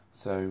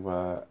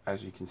 So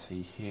as you can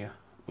see here,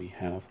 we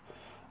have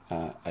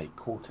a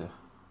quarter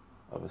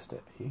of a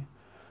step here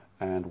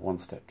and 1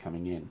 step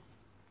coming in.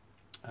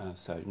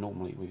 So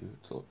normally we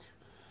would look,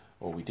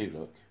 or we do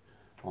look,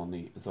 on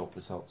the assault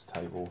results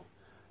table.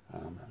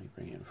 Let me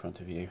bring it in front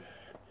of you.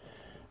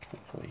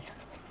 Hopefully,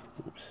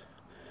 oops,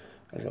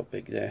 a little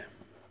big there.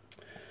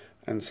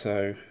 And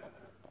so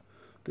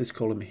this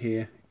column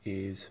here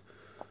is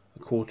a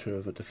quarter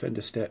of a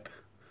defender step,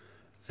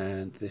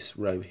 and this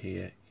row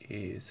here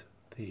is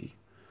the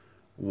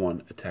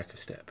 1 attacker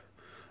step.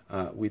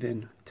 We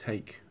then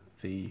take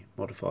the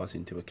modifiers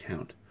into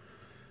account.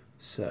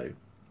 So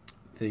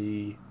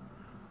the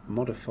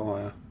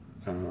modifier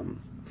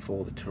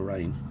for the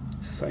terrain,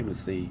 it's the same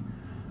as the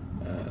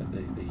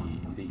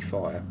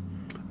fire.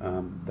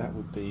 That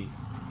would be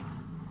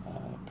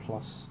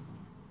plus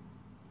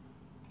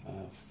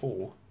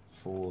 4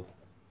 for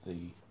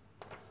the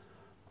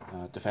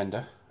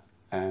defender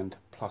and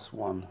plus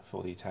 1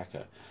 for the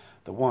attacker.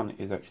 The 1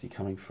 is actually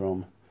coming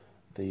from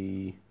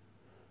the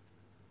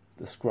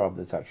scrub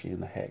that's actually in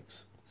the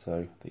hex.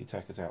 So the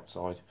attacker's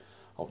outside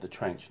of the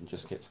trench and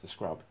just gets the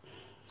scrub.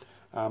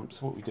 So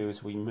what we do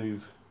is we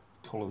move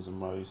columns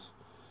and rows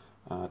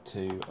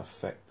to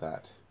affect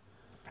that.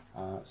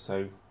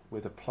 So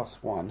with a plus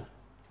 1,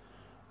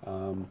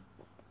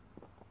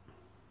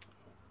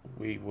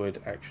 we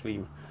would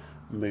actually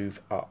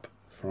move up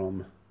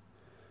from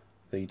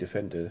the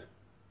defender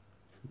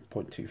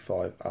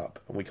 0.25 up,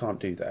 and we can't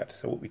do that.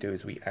 So what we do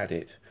is we add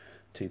it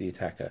to the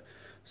attacker.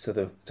 So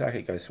the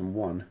attacker goes from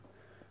 1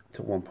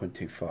 to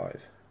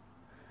 1.25.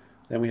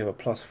 Then we have a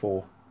plus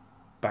 4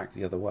 back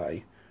the other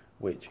way,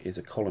 which is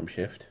a column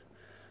shift.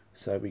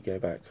 So we go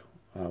back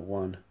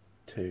 1,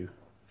 2,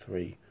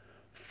 3,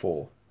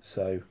 4.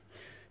 So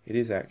it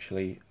is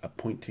actually a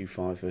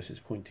 0.25 versus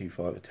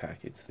 0.25 attack.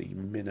 It's the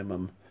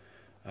minimum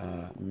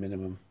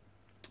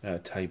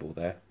table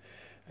there,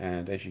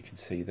 and as you can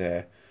see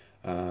there,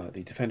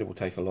 the defender will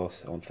take a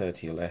loss on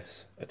 30 or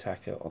less,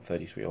 attacker on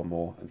 33 or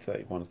more, and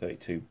 31 and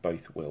 32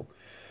 both will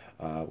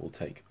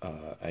take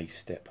a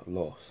step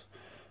loss.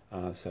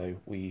 So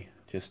we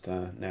just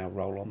now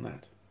roll on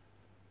that.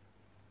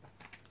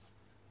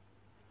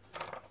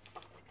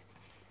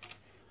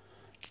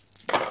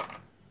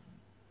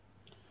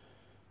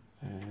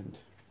 And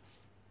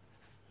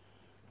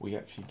we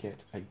actually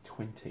get a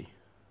 20.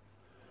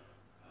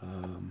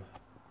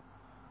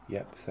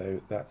 Yep,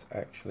 so that's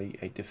actually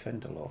a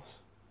defender loss.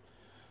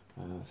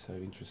 So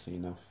interestingly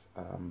enough,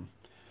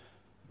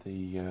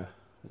 the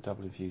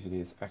Dublin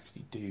Fusiliers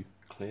actually do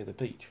clear the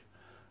beach,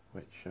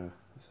 which I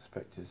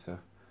suspect is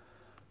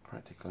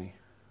practically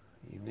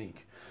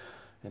unique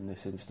in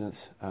this instance,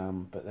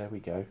 but there we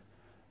go.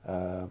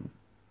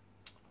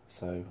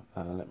 So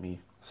let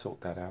me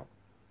sort that out.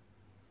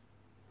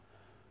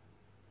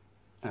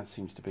 As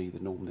seems to be the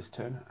norm this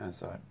turn,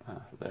 as I'm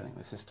learning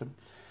the system.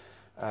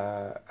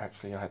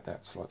 Actually, I had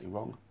that slightly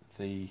wrong.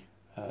 The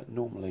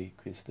normally,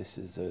 because this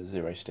is a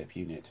 0-step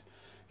unit,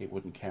 it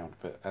wouldn't count,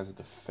 but as a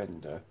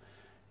defender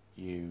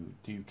you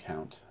do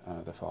count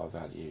the fire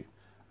value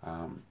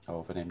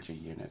of an MG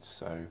unit,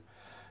 so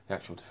the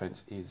actual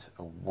defence is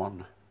a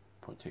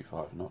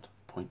 1.25, not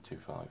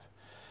 0.25.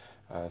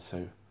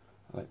 So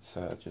let's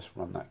just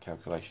run that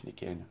calculation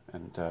again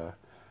and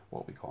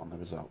what we got on the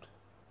result.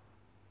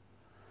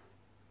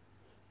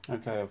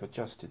 Okay, I've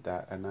adjusted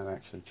that, and that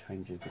actually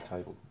changes the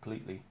table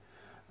completely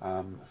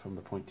from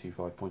the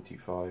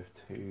 0.25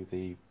 to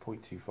the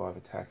 0.25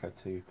 attacker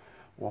to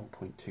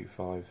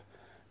 1.25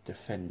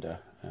 defender.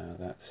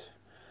 That's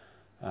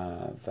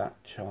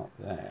that chart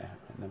there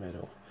in the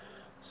middle.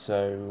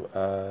 So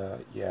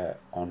yeah,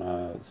 on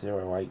a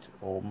 0.8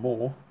 or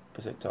more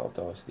percentile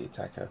dice, the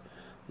attacker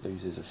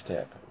loses a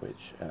step,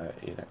 which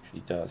it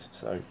actually does.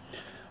 So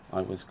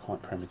I was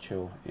quite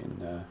premature in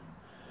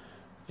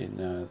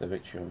the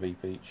victory on V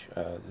Beach.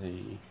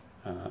 The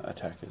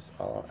attackers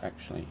are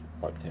actually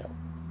wiped out.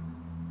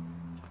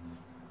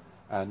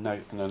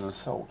 Note, in an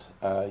assault,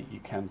 you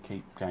can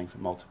keep going for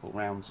multiple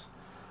rounds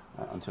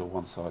until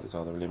one side is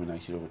either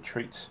eliminated or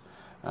retreats.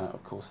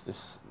 Of course,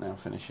 this now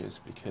finishes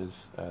because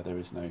there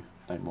is no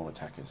more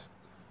attackers.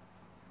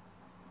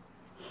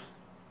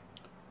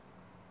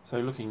 So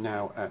looking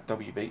now at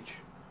W Beach,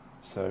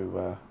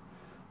 so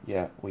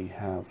yeah, we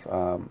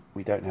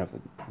don't have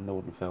the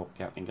Nordenfelt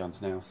Gatling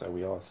guns now, so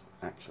we are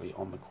actually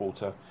on the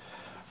quarter.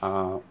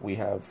 We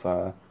have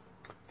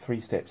 3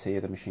 steps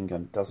here. The machine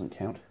gun doesn't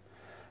count,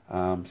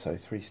 so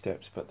 3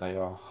 steps, but they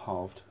are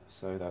halved,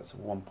 so that's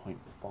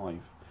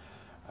 1.5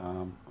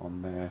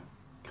 on their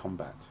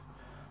combat.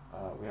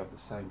 We have the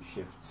same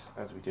shifts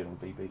as we did on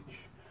V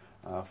Beach,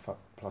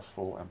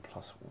 +4 and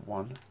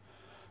 +1.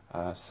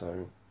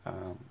 So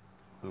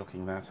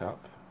looking that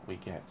up, we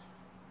get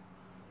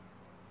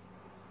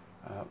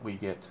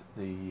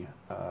the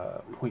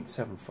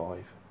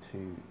 0.75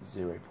 to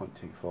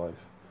 0.25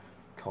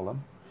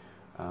 column,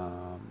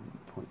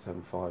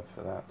 0.75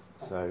 for that.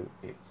 So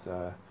it's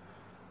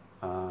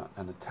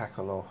an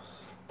attacker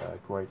loss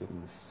greater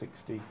than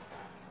 60,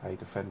 a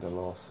defender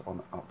loss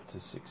on up to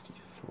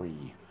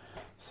 63.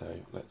 So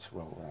let's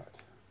roll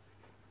that.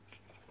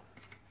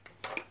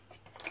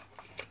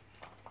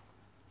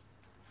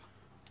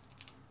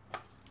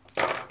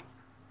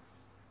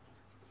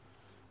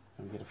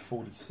 And we get a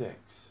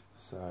 46,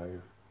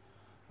 so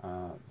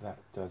that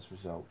does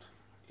result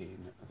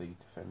in the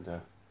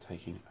defender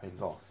taking a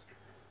loss.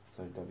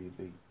 So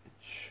WB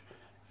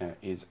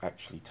is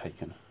actually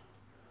taken.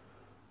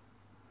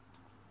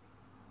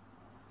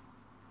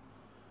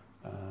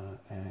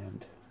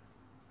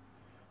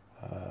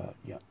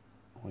 Yeah,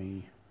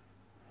 we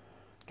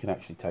can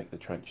actually take the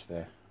trench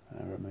there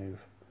and remove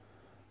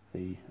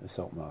the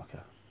assault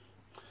marker.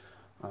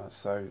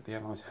 So the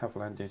Allies have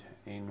landed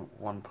in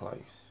one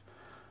place.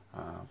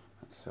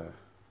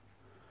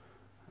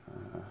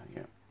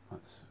 Yeah,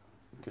 that's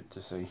good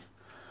to see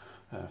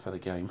for the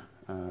game.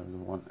 We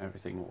want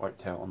everything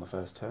wiped out on the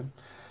first turn.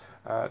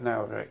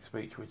 Now over X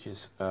Beach, which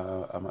is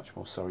a much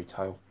more sorry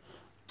tale.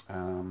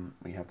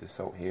 We have the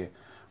assault here,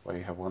 where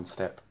you have 1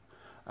 step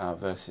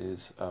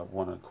versus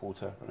 1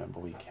 1/4. Remember,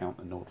 we count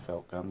the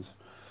Nordfelt guns.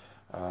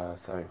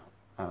 So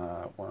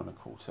 1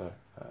 1/4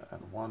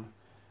 and 1.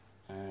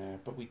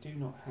 But we do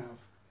not have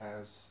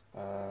as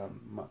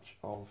much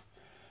of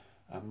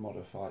a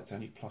modifier. It's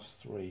only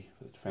 +3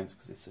 for the defence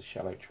because it's a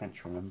shallow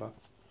trench, remember.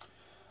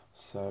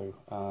 So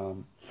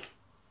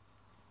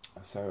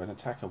so an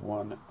attacker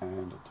 1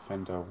 and a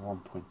defender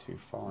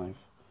 1.25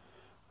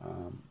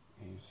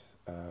 is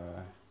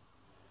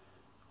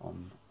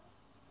on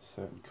a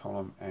certain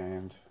column,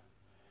 and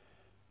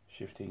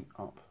shifting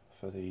up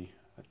for the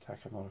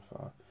attacker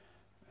modifier,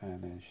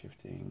 and then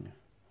shifting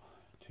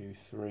to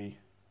 3,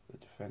 the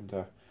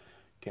defender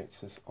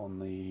gets us on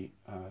the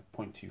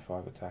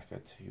 0.25 attacker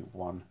to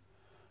 1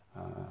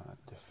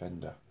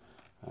 defender.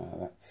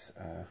 That's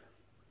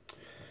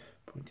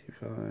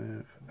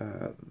 0.25,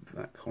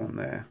 that column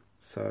there.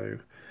 So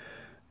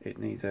it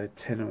needs a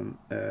 10 on,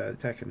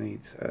 attacker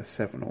needs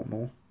 7 or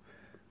more.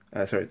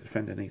 Sorry, the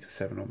defender needs a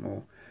 7 or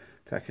more.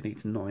 Attacker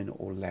needs 9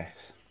 or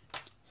less.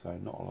 So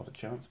not a lot of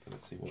chance, but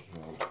let's see what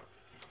we roll.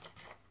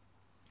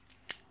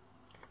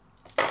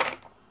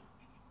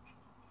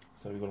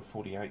 So we've got a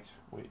 48,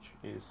 which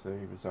is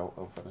the result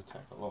of an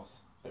attacker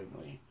loss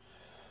only.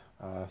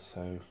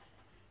 So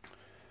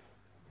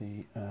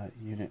the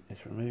unit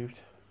is removed,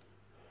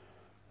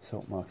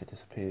 assault marker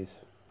disappears,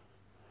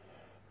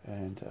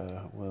 and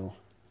we'll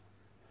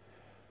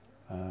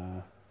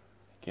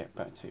get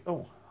back to...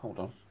 Oh, hold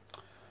on.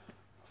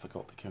 I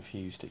forgot the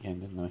confused again,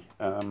 didn't I?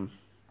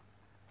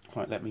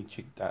 Right, let me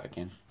check that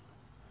again.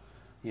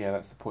 Yeah,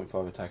 that's the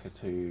 0.5 attacker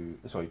to...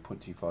 Sorry,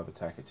 0.25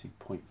 attacker to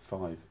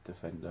 0.5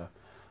 defender,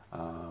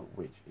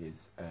 which is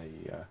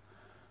a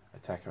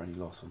attacker only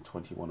loss on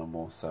 21 or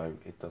more, so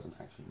it doesn't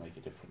actually make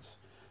a difference.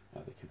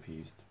 The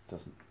confused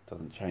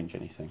doesn't change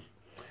anything.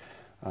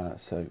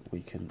 So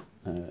we can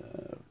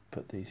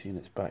put these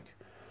units back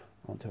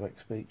onto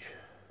X Beach,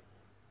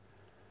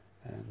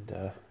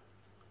 and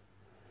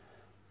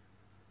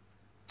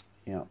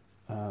yeah,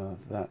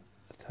 that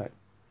attack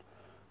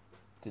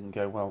didn't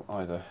go well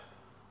either.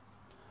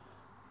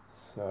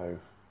 So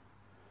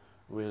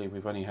really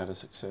we've only had a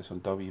success on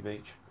W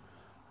beach,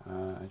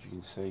 as you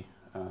can see.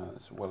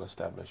 It's well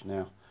established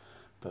now,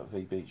 but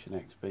V beach and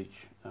X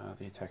beach,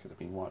 the attackers have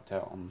been wiped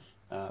out on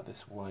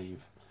this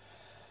wave.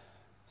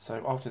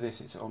 So after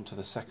this it's on to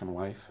the second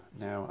wave.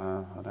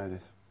 Now I know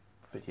this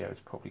video has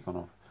probably gone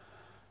on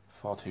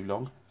far too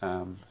long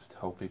to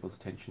hold people's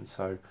attention,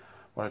 so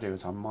what I do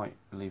is I might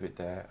leave it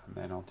there and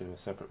then I'll do a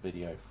separate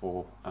video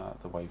for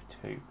the wave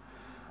 2.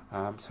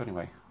 So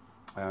anyway,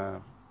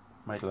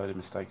 made a load of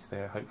mistakes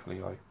there.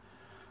 Hopefully I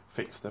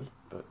fixed them,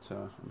 but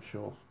I'm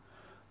sure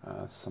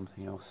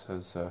something else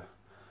has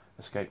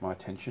escaped my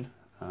attention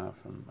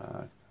from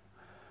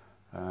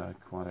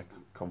quite a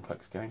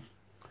complex game.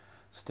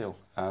 Still,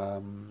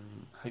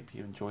 hope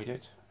you enjoyed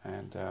it,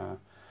 and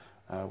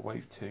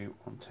wave 2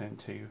 on turn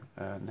 2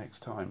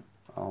 next time.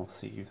 I'll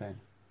see you then.